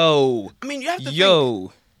 Yo. I mean, you have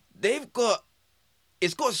to think,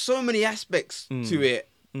 it's got so many aspects to it,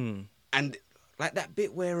 and like that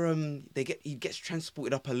bit where he gets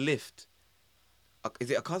transported up a lift.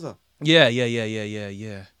 Is it Akaza? Yeah.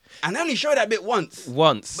 And they only show that bit once.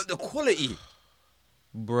 But the quality.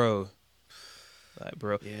 Bro.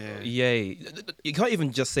 Yeah. You can't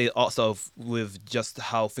even just say art style with just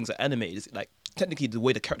how things are animated. It's like, technically, the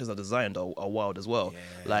way the characters are designed are wild as well.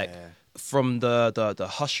 Yeah. Like, from the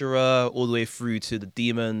Hashira all the way through to the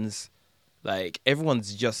demons, like,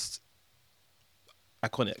 everyone's just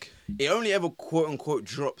iconic. It only ever, quote-unquote,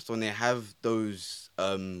 drops when they have those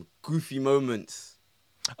goofy moments.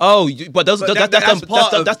 Oh, but that's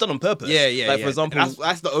done on purpose. Yeah. Like, for example,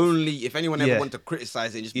 that's the only. If anyone ever wanted to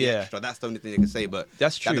criticize it and just be extra, that's the only thing they can say. But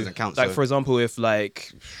that's true. That doesn't count. Like, for example, if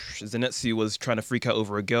like Zenitsu was trying to freak out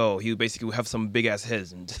over a girl, he would basically have some big ass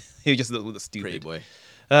heads and he would just look stupid. Pretty boy.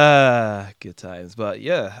 Good times. But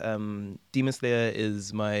yeah, Demon Slayer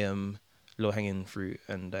is my low hanging fruit,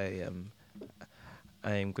 and I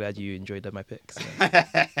am glad you enjoyed my picks.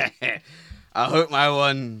 I hope my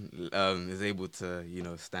one is able to,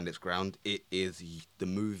 stand its ground. It is the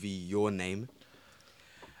movie Your Name.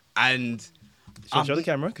 And show the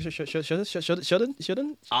camera. Show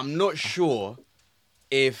them. I'm not sure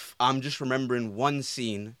if I'm just remembering one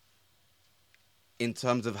scene in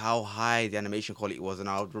terms of how high the animation quality was. And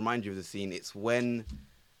I'll remind you of the scene. It's when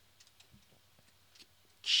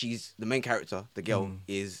the main character, the girl,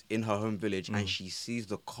 is in her home village and she sees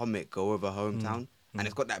the comet go over her hometown. And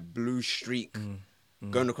it's got that blue streak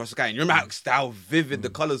going across the sky. And you remember how vivid the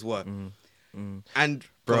colours were. And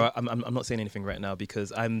bro, I'm not saying anything right now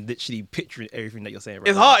because I'm literally picturing everything that you're saying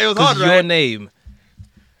right now. It was hard, right? Your Name.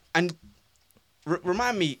 And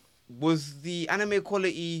remind me, was the anime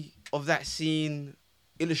quality of that scene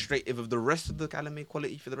illustrative of the rest of the anime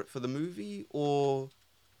quality for the movie, or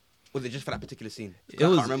was it just for that particular scene? I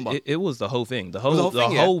can't remember. It was the whole thing. The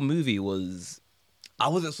whole movie was. I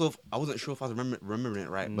wasn't sure if I was remembering it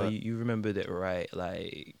right. No, but you remembered it right.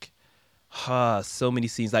 Like, so many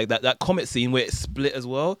scenes. Like that comet scene where it split as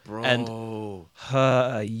well. Bro. And,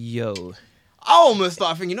 yo. I almost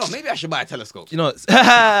started thinking, maybe I should buy a telescope.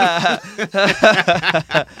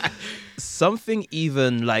 Something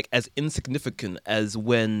even like as insignificant as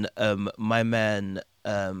when my man,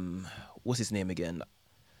 what's his name again?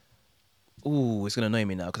 Ooh, it's gonna annoy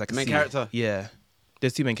me now because I can see. Main character. Yeah,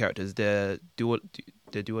 there's two main characters. They're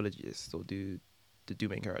duologists or the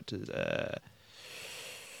main characters.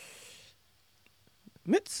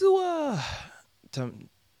 Mitsuha.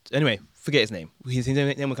 Anyway, forget his name. His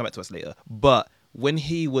name will come back to us later. But when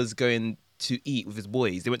he was going to eat with his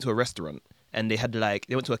boys, they went to a restaurant and they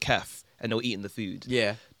went to a cafe and they were eating the food.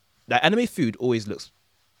 Yeah, like anime food always looks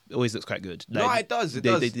quite good. Like, no, it does. It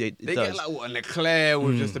does. They get like an eclair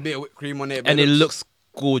with just a bit of whipped cream on it, and it looks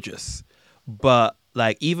gorgeous. But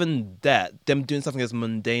like even that, them doing something as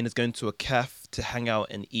mundane as going to a cafe to hang out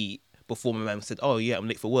and eat before my man said, "Oh yeah, I'm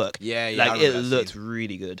late for work." Yeah. Like it looked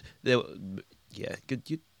really good. Good.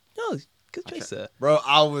 Good choice, sir. Bro,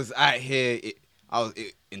 I was out here. I was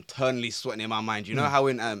internally sweating in my mind. You know how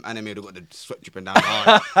in anime they got the sweat dripping down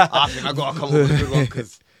hard. I think I gotta come up with a good one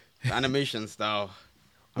because the animation style.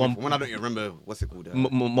 When I don't even remember what's it called.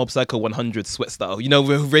 Mob Psycho 100 sweat style. You know,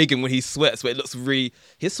 with Reagan when he sweats, but it looks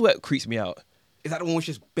his sweat creeps me out. Is that the one with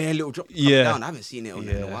just bare little drops coming down? I haven't seen it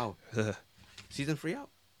in a while. Season 3 out?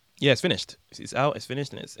 Yeah, it's finished. It's out. It's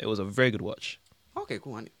finished, and it was a very good watch. Okay,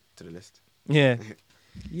 cool. I need to the list. Yeah.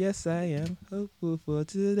 Yes, I am hopeful for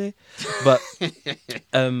today. But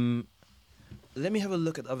let me have a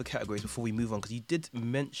look at the other categories before we move on, because you did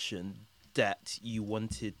mention that you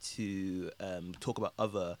wanted to talk about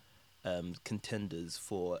other contenders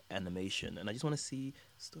for animation, and I just want to see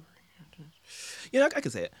story. I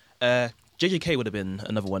could say it. JJK would have been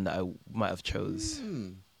another one that I might have chose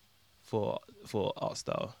for art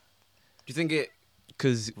style. Do you think it?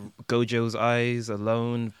 Because Gojo's eyes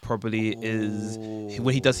alone probably is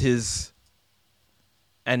when he does his,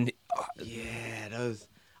 and Yeah, those.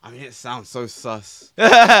 I mean, it sounds so sus.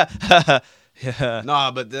 yeah,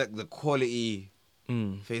 Nah, but the quality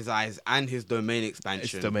for his eyes and his domain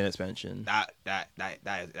expansion. it's domain expansion. That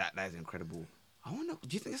is incredible. I wonder.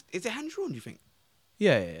 Do you think is it hand drawn? Do you think?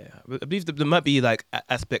 Yeah. I believe that there might be like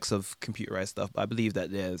aspects of computerized stuff, but I believe that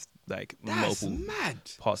there's like That's multiple mad.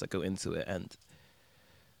 parts that go into it. And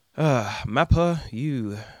Mappa,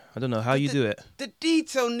 I don't know how you do it. The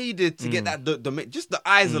detail needed to get that domain, just the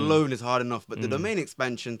eyes alone is hard enough, but the domain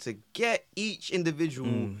expansion to get each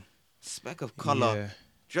individual speck of color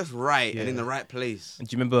just right and in the right place. And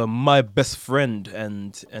do you remember my best friend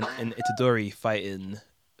and Itadori fighting?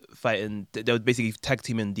 They were basically tag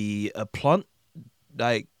teaming the plant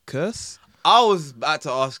like curse. I was about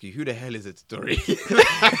to ask you, who the hell is Itadori?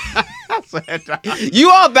 You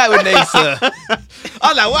are bad with names, sir. I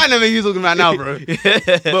was like, what anime are you talking about now, bro?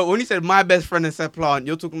 But when you said my best friend and said plant,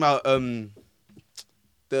 you're talking about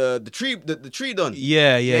the tree done.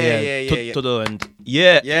 Yeah. Todo and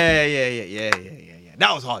yeah.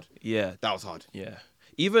 That was hard. Yeah. That was hard. Yeah.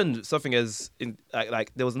 Even something as in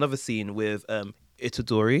like there was another scene with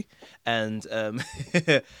Itadori and Who?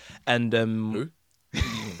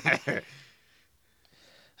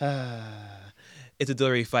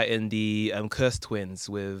 Itadori fighting the Curse Twins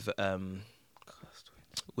with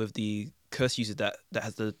the Curse user that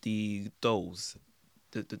has the dolls,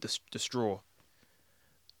 the straw.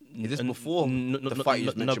 Is this before the fight you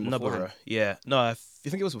just mentioned beforehand? Nobara. Yeah. No, I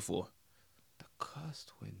think it was before. The Curse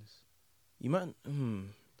Twins. You might.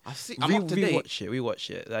 I'm up to date. Rewatch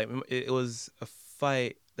it. Like it was a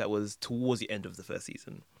fight that was towards the end of the first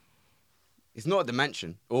season. It's not the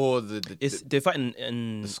mansion or they're fighting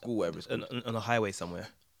in the school, whatever it's called. on a highway somewhere.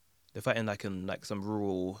 They're fighting like in like some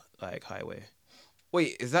rural like highway.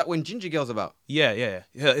 Wait, is that when Ginger Girl's about? Yeah.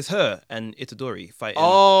 It's her and Itadori fighting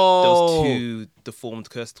those two deformed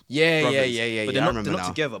cursed Yeah. brothers. But I remember they're not now.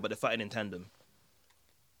 together, but they're fighting in tandem.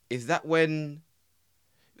 Is that when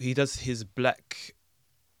He does his black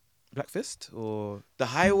fist or the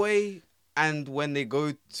highway and when they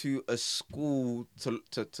go to a school to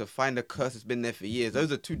find a curse that's been there for years?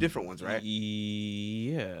 Those are two different ones, right?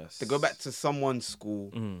 Yes. They go back to someone's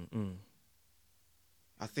school.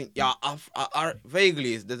 I think, I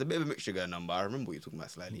vaguely, there's a bit of a mixture going on, but I remember what you're talking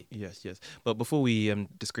about slightly. Yes. But before we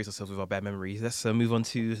disgrace ourselves with our bad memories, let's move on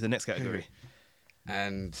to the next category.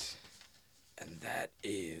 And that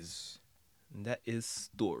is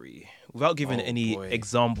story. Without giving any boy.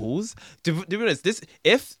 examples, to be honest,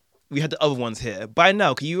 if we had the other ones here by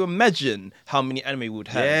now, can you imagine how many anime we would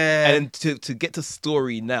have? Yeah. And to get to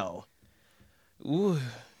story now, ooh,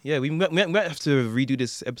 yeah, we might have to redo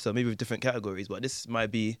this episode, maybe with different categories, but this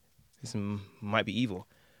might be evil.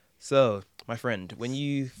 So, my friend, when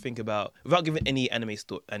you think about, without giving any anime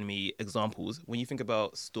examples, when you think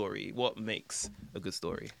about story, what makes a good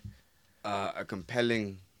story? A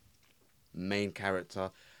compelling main character.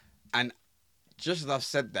 And just as I've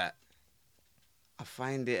said that, I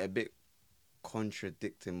find it a bit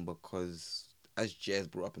contradicting because, as Jez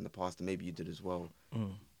brought up in the past, and maybe you did as well,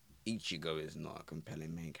 Ichigo is not a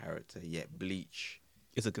compelling main character, yet Bleach...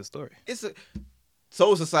 It's a good story.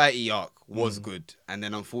 Soul Society arc was good, and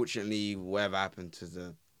then unfortunately, whatever happened to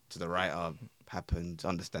the writer happened,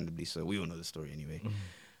 understandably so. We all know the story anyway.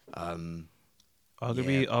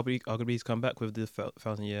 Arguably's come back with the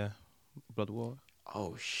 1,000-year Blood War.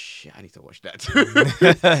 Oh shit! I need to watch that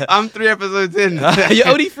too. I'm 3 episodes in. You're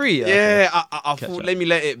only 3. Yeah, I thought let me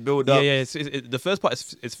let it build up. Yeah. The first part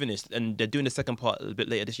is finished, and they're doing the second part a bit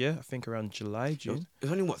later this year. I think around July, June. It's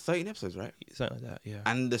only 13 episodes, right? Something like that. Yeah.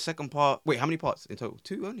 And the second part. Wait, how many parts in total?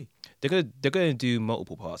 2 only. They're gonna do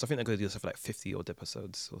multiple parts. I think they're gonna do something like 50 odd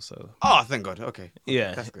episodes or so. Oh, thank God. Okay.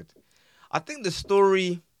 Yeah, that's good. I think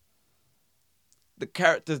the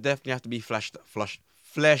characters definitely have to be fleshed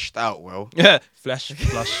out well. Yeah, flush.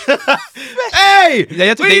 Hey! They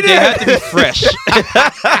have to be fresh.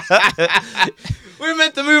 We're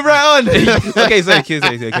meant to move right on. Okay,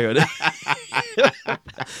 carry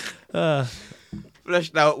on.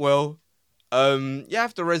 Fleshed out well. You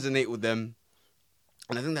have to resonate with them.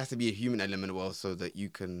 And I think there has to be a human element as well so that you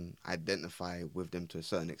can identify with them to a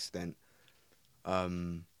certain extent.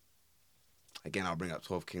 Again, I'll bring up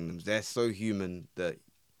 12 Kingdoms. They're so human that,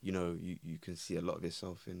 you know, you can see a lot of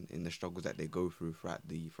yourself in the struggles that they go through throughout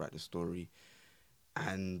the story.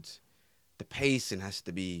 And the pacing has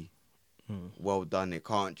to be well done. It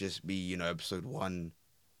can't just be, you know, episode 1,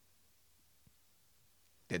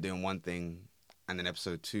 they're doing one thing, and then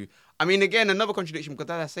episode 2. I mean, again, another contradiction, because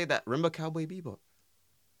I say that, remember Cowboy Bebop?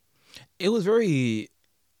 It was very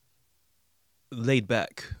laid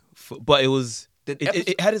back, but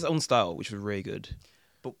it had its own style, which was really good.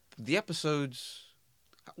 But the episodes,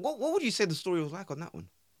 what would you say the story was like on that one?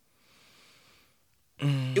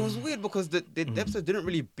 It was weird because the episode didn't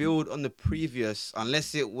really build on the previous,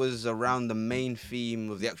 unless it was around the main theme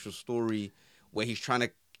of the actual story, where he's trying to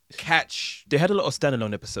catch. They had a lot of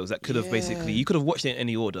standalone episodes that could have basically, you could have watched it in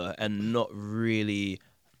any order and not really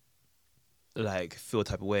like feel a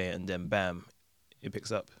type of way, and then bam, it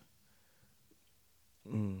picks up.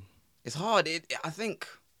 It's hard. I think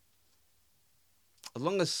as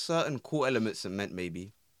long as certain core elements are meant,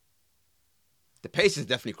 maybe the pace is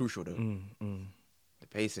definitely crucial though. The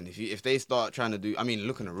pacing. If they start trying to do, I mean,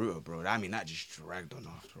 look at Naruto, bro. I mean, that just dragged on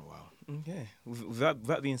after a while. Okay. With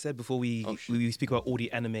that being said, before we speak about all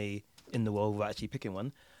the anime in the world without actually picking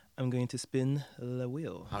one, I'm going to spin the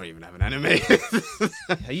wheel. I don't even have an anime.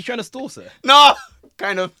 Are you trying to stall, sir? No,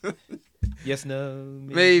 kind of. Yes, no,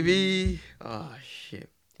 maybe. Oh shit.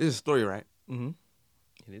 This is a story, right? Mm-hmm.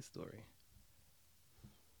 It is story.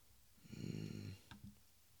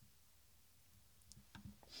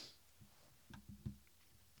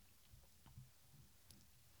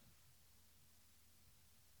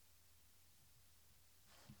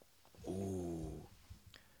 Ooh.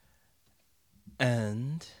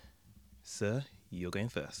 And, sir, you're going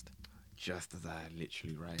first. Just as I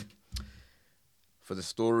literally write. For the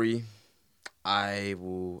story,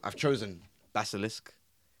 I've chosen Basilisk.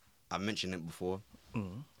 I've mentioned it before.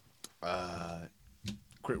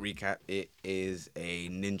 Quick recap: it is a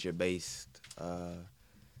ninja-based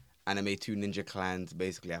anime. 2 ninja clans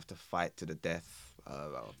basically have to fight to the death.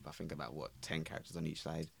 I think about 10 characters on each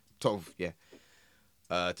side. 12, yeah.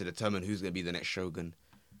 To determine who's gonna be the next shogun.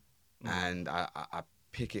 And I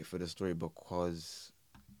pick it for the story because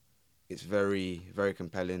it's very, very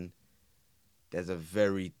compelling. There's a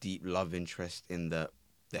very deep love interest in the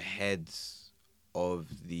heads of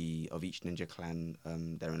each ninja clan.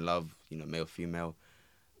 They're in love, you know, male, female,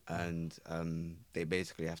 and they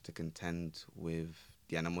basically have to contend with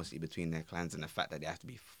the animosity between their clans and the fact that they have to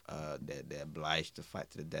be they're obliged to fight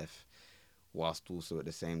to the death, whilst also at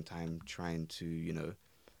the same time trying to, you know,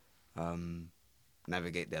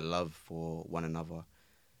 navigate their love for one another.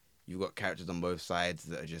 You've got characters on both sides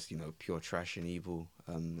that are just, you know, pure trash and evil,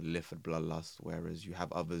 live for bloodlust, whereas you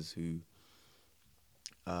have others who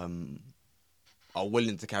are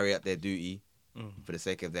willing to carry out their duty for the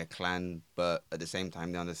sake of their clan, but at the same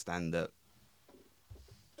time they understand that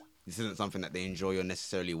this isn't something that they enjoy or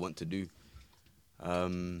necessarily want to do.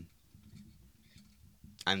 And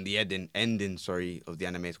the ending of the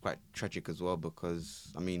anime is quite tragic as well,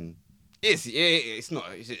 because, I mean, it's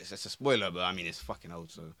a spoiler, but I mean, it's fucking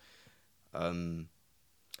old, so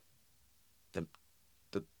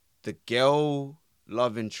the girl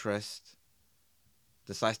love interest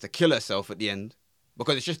decides to kill herself at the end,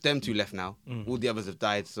 because it's just them 2 left now. All the others have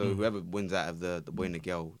died, so whoever wins out of the boy and the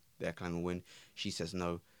girl, their clan will win. She says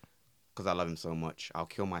no, because I love him so much, I'll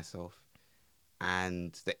kill myself.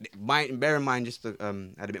 And bear in mind, just to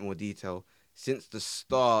add a bit more detail, since the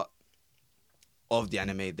start of the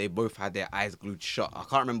anime, they both had their eyes glued shut. I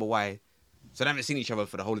can't remember why. So they haven't seen each other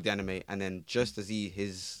for the whole of the anime. And then just as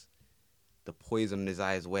the poison in his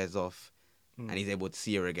eyes wears off, and he's able to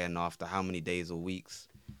see her again after how many days or weeks,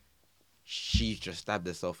 she just stabbed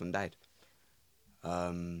herself and died. Yeah,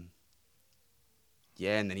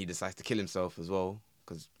 and then he decides to kill himself as well,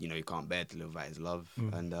 because, you know, he can't bear to live without his love.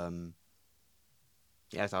 And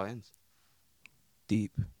yeah, that's how it ends.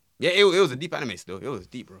 Deep. Yeah, it was a deep anime still. It was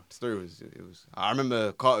deep, bro. The story was. I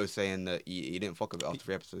remember Kato saying that he didn't fuck with it after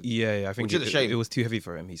 3 episodes. Yeah, I think which is a shame. It was too heavy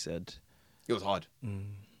for him, he said. It was hard.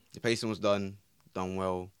 The pacing was done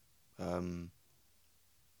well.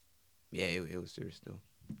 Yeah, it was serious still.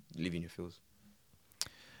 Leaving your feels.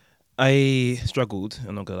 I struggled,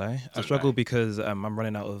 I'm not gonna lie. I struggled because I'm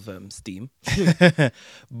running out of steam.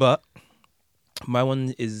 But my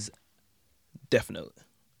one is Death Note.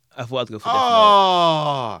 I thought I'd go for Death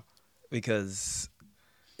Note. Because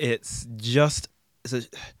it's a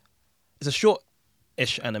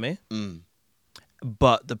short-ish anime,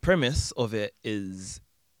 but the premise of it is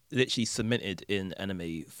literally cemented in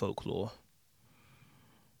anime folklore.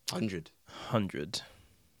 100.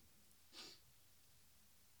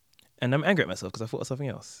 And I'm angry at myself because I thought of something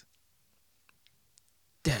else.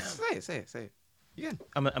 Damn. Say it. You can.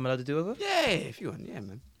 I'm allowed to do over? Yeah, if you want. Yeah,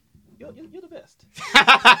 man. You're the best.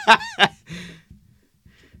 I'm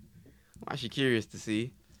actually curious to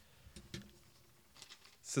see.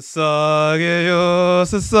 Sasageyo,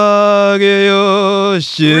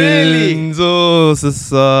 Shinzo,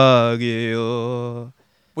 Sasageyo.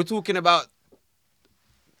 We're talking about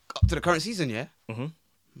up to the current season, yeah?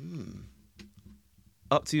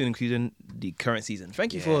 Up to and including the current season.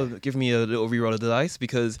 Thank you for giving me a little reroll of the dice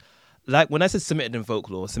because, like, when I said submitted in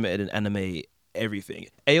folklore, submitted in anime, everything,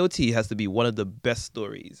 AOT has to be one of the best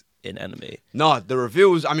stories in anime. No, the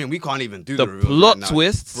reveals, I mean, we can't even do the reveals. Plot right now.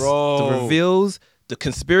 twists, Bro. the reveals, the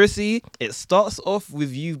conspiracy. It starts off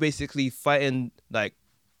with you basically fighting, like,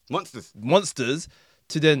 monsters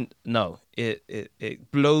to then, no,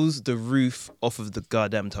 it blows the roof off of the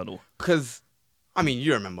goddamn tunnel. Because, I mean,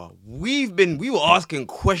 you remember, we were asking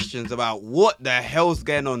questions about what the hell's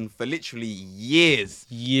going on for literally years.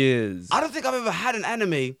 Years. I don't think I've ever had an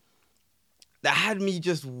anime that had me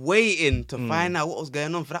just waiting to find out what was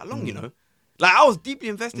going on for that long, you know? Like, I was deeply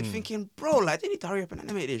invested thinking, bro, like, they need to hurry up and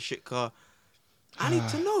animate this shit, car. I need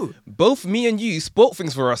to know. Both me and you spoke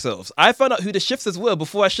things for ourselves. I found out who the shifters were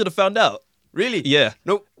before I should have found out. Really? Yeah.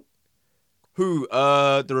 Nope. Who?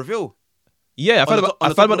 The reveal? Yeah, I found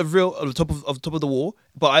about the reveal on the top of the wall,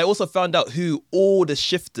 but I also found out who all the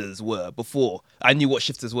shifters were before I knew what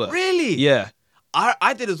shifters were. Really? Yeah.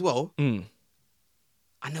 I did as well.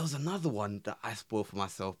 And there was another one that I spoiled for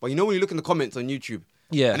myself. But you know when you look in the comments on YouTube?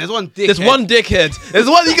 Yeah. And there's one dickhead. There's one dickhead. There's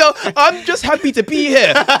one you go, I'm just happy to be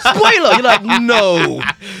here. Spoiler. You're like, no.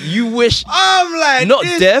 You wish. I'm like, not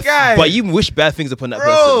this death, guy. but you wish bad things upon that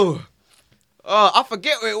person. Bro. I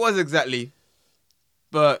forget what it was exactly.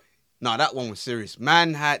 But, no, that one was serious.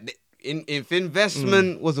 Man had, if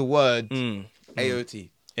investment was a word, AOT.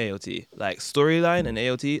 AOT. Like, storyline and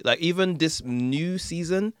AOT. Like, even this new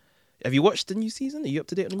season. Have you watched the new season? Are you up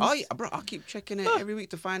to date on the new season? Oh, yeah, bro. I keep checking it every week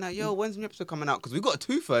to find out, when's the new episode coming out? Because we got a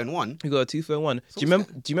twofer in one. We got a twofer in one. Do you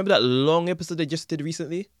remember that long episode they just did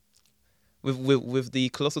recently? With the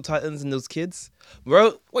Colossal Titans and those kids?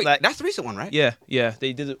 Bro, wait, like, that's the recent one, right? Yeah.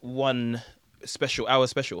 They did one hour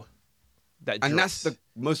special. And that's the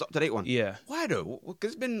most up-to-date one? Yeah. Why though?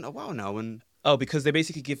 Because it's been a while now and... Oh, because they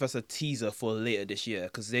basically give us a teaser for later this year.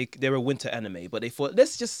 Because they're a winter anime. But they thought,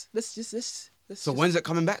 let's just... So when's it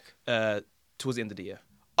coming back? Towards the end of the year.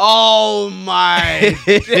 Oh my!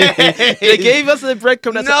 They gave us a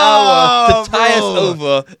breadcrumb that's an hour to tie us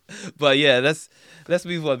over. But yeah, let's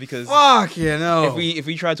move on because fuck yeah, no. If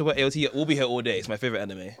we try to watch AOT, we'll be here all day. It's my favorite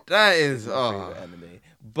anime. That is favorite anime.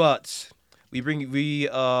 But we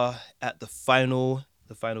are at the final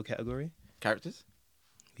category. Characters.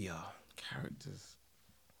 We are characters.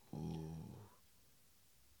 Ooh.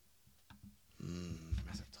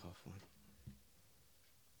 That's a tough one.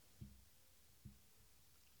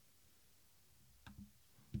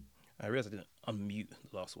 I realized I didn't unmute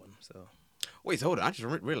the last one, so... Wait, so hold on. I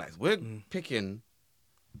just realized. We're picking...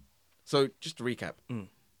 So, just to recap.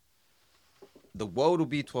 The world will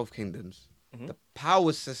be 12 Kingdoms. The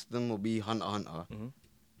power system will be Hunter x Hunter.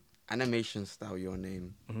 Animation style, Your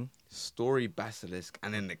Name. Story, Basilisk.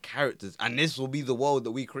 And then the characters. And this will be the world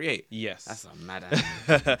that we create. Yes. That's a mad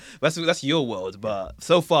anime. That's your world, but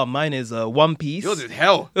so far mine is One Piece. Yours is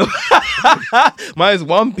hell. Mine is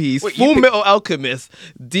One Piece, Full Metal Alchemist,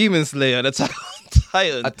 Demon Slayer, and Attack on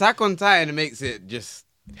Titan. Attack on Titan makes it just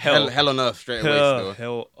hell on earth straight away. Still.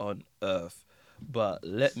 Hell on earth. But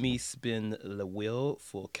let me spin the wheel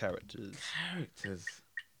for characters.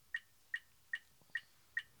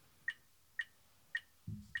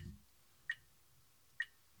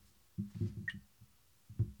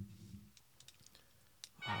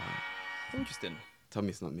 Interesting. Tell me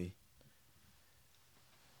it's not me.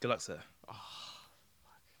 Good luck, sir. Oh,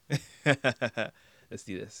 let's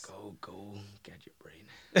do this. Go, gadget brain.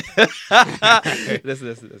 Let's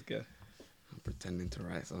go. I'm pretending to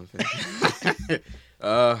write something.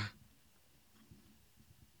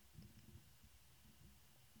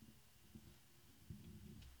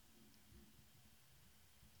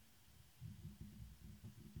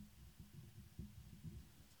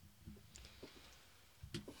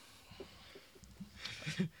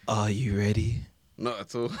 Are you ready? Not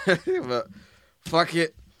at all. But fuck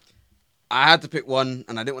it. I had to pick one,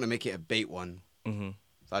 and I didn't want to make it a bait one. So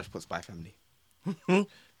I just put Spy Family. Because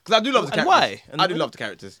I do love the characters. Why? I do love the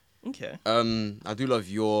characters. Okay. I do love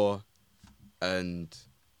Yor and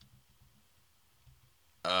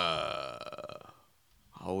I'm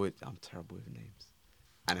terrible with names.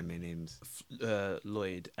 Anime names.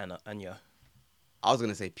 Lloyd, Anya. I was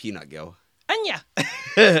gonna say Peanut Girl. Anya.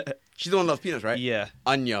 She's the one that loves peanuts, right? Yeah.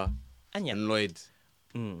 Anya Anya. and Lloyd.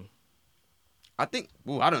 Mm. I think.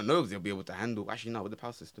 Well, I don't know if they'll be able to handle. Actually, no, with the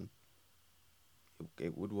power system,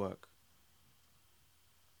 it would work.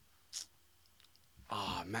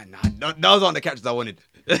 Oh man, nah, those aren't the characters I wanted.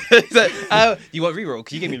 So, you want reroll?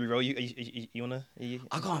 Can you give me reroll? You wanna?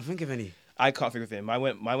 I can't think of any. I can't think of him. Mine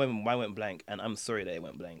went blank, and I'm sorry that it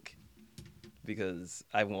went blank because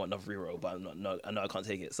I want enough reroll, but I know I can't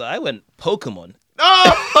take it. So I went Pokemon.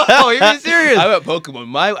 Oh, you being serious? I went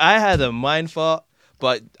Pokemon. I had a mind fart,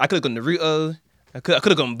 but I could have gone Naruto. I could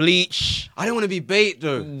have gone Bleach. I didn't want to be bait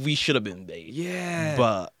though. We should have been bait. Yeah,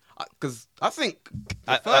 But because I think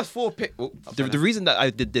the first four pick. The reason that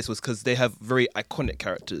I did this was because they have very iconic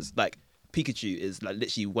characters. Like Pikachu is like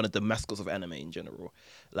literally one of the mascots of anime in general.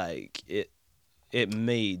 Like it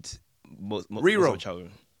made most reroll.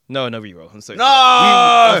 children. No reroll. I'm sorry.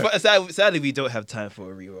 No. Sadly, we don't have time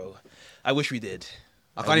for a reroll. I wish we did.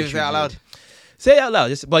 I can't even say it out loud. Say it out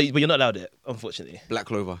loud, but you're not allowed it, unfortunately. Black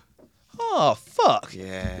Clover. Oh fuck.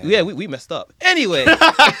 Yeah, we messed up. Anyway,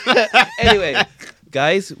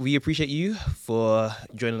 guys, we appreciate you for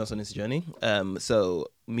joining us on this journey. So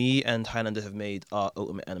me and Highlander have made our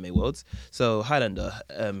ultimate anime worlds. So Highlander,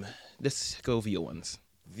 let's go over your ones.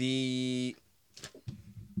 Just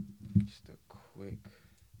a quick.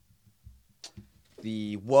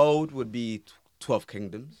 The world would be 12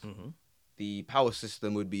 Kingdoms. Mm-hmm. The power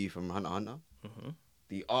system would be from Hunter x Hunter. Mm-hmm.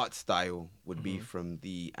 The art style would be from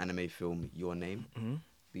the anime film Your Name. Mm-hmm.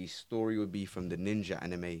 The story would be from the ninja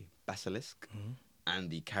anime Basilisk. Mm-hmm.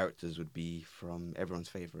 And the characters would be from everyone's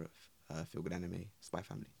favorite feel-good anime, Spy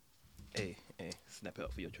Family. Hey, snap it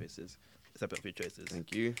up for your choices. Snap it up for your choices.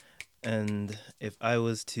 Thank you. And if I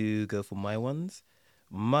was to go for my ones,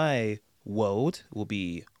 my world will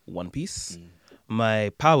be One Piece.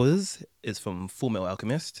 My powers is from Full Metal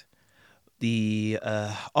Alchemist. The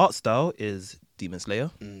art style is Demon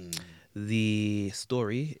Slayer. The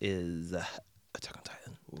story is Attack on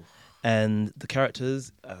Titan. And the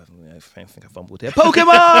characters, I think I fumbled here.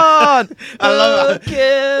 Pokemon! I love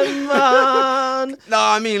Pokemon! No,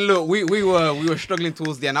 I mean, look, we were struggling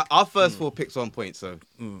towards the end. Our first four picks on point, so.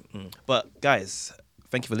 But guys,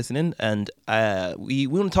 thank you for listening. And we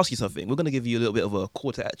want to task you something. We're going to give you a little bit of a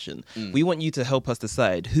call to action. We want you to help us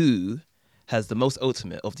decide who has the most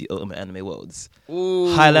ultimate of the ultimate anime worlds.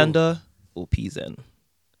 Ooh. Highlander or PZen?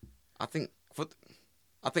 I think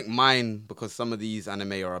mine, because some of these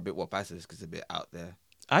anime are a bit what passes because it's a bit out there.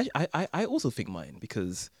 I also think mine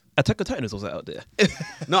because Attack on Titan is also out there.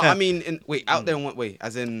 No, I mean, out there in what way?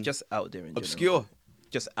 As in just out there in obscure? General.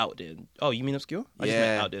 Just out there. Oh, you mean obscure? I just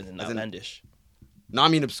meant out there and outlandish. No, I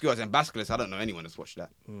mean obscure as in Basilisk. I don't know anyone that's watched that.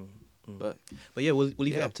 But yeah, we'll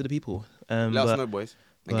leave it up to the people. Let us know, boys.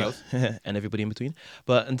 And girls. And everybody in between.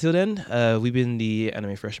 But until then, we've been the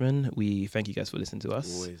Anime Freshmen. We thank you guys for listening to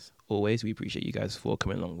us. Always. We appreciate you guys for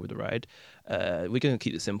coming along with the ride. We're going to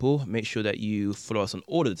keep it simple. Make sure that you follow us on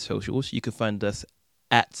all of the socials. You can find us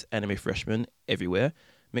at Anime Freshmen everywhere.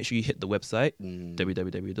 Make sure you hit the website,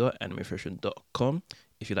 www.animefreshmen.com.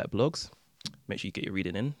 If you like blogs, make sure you get your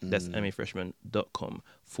reading in. That's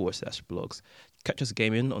animefreshmen.com/blogs. Catch us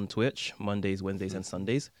gaming on Twitch, Mondays, Wednesdays, and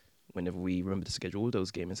Sundays, whenever we remember to schedule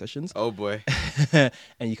those gaming sessions. Oh boy. And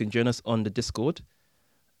you can join us on the Discord,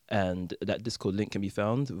 and that Discord link can be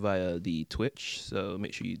found via the Twitch, so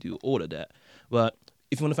make sure you do all of that. But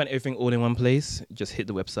if you want to find everything all in one place, just hit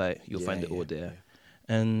the website, you'll find it all there.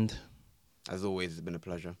 And as always, it's been a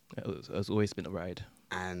pleasure. It's always been a ride.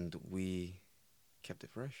 And we kept it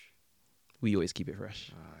fresh. We always keep it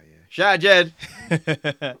fresh. Shout out, Jed.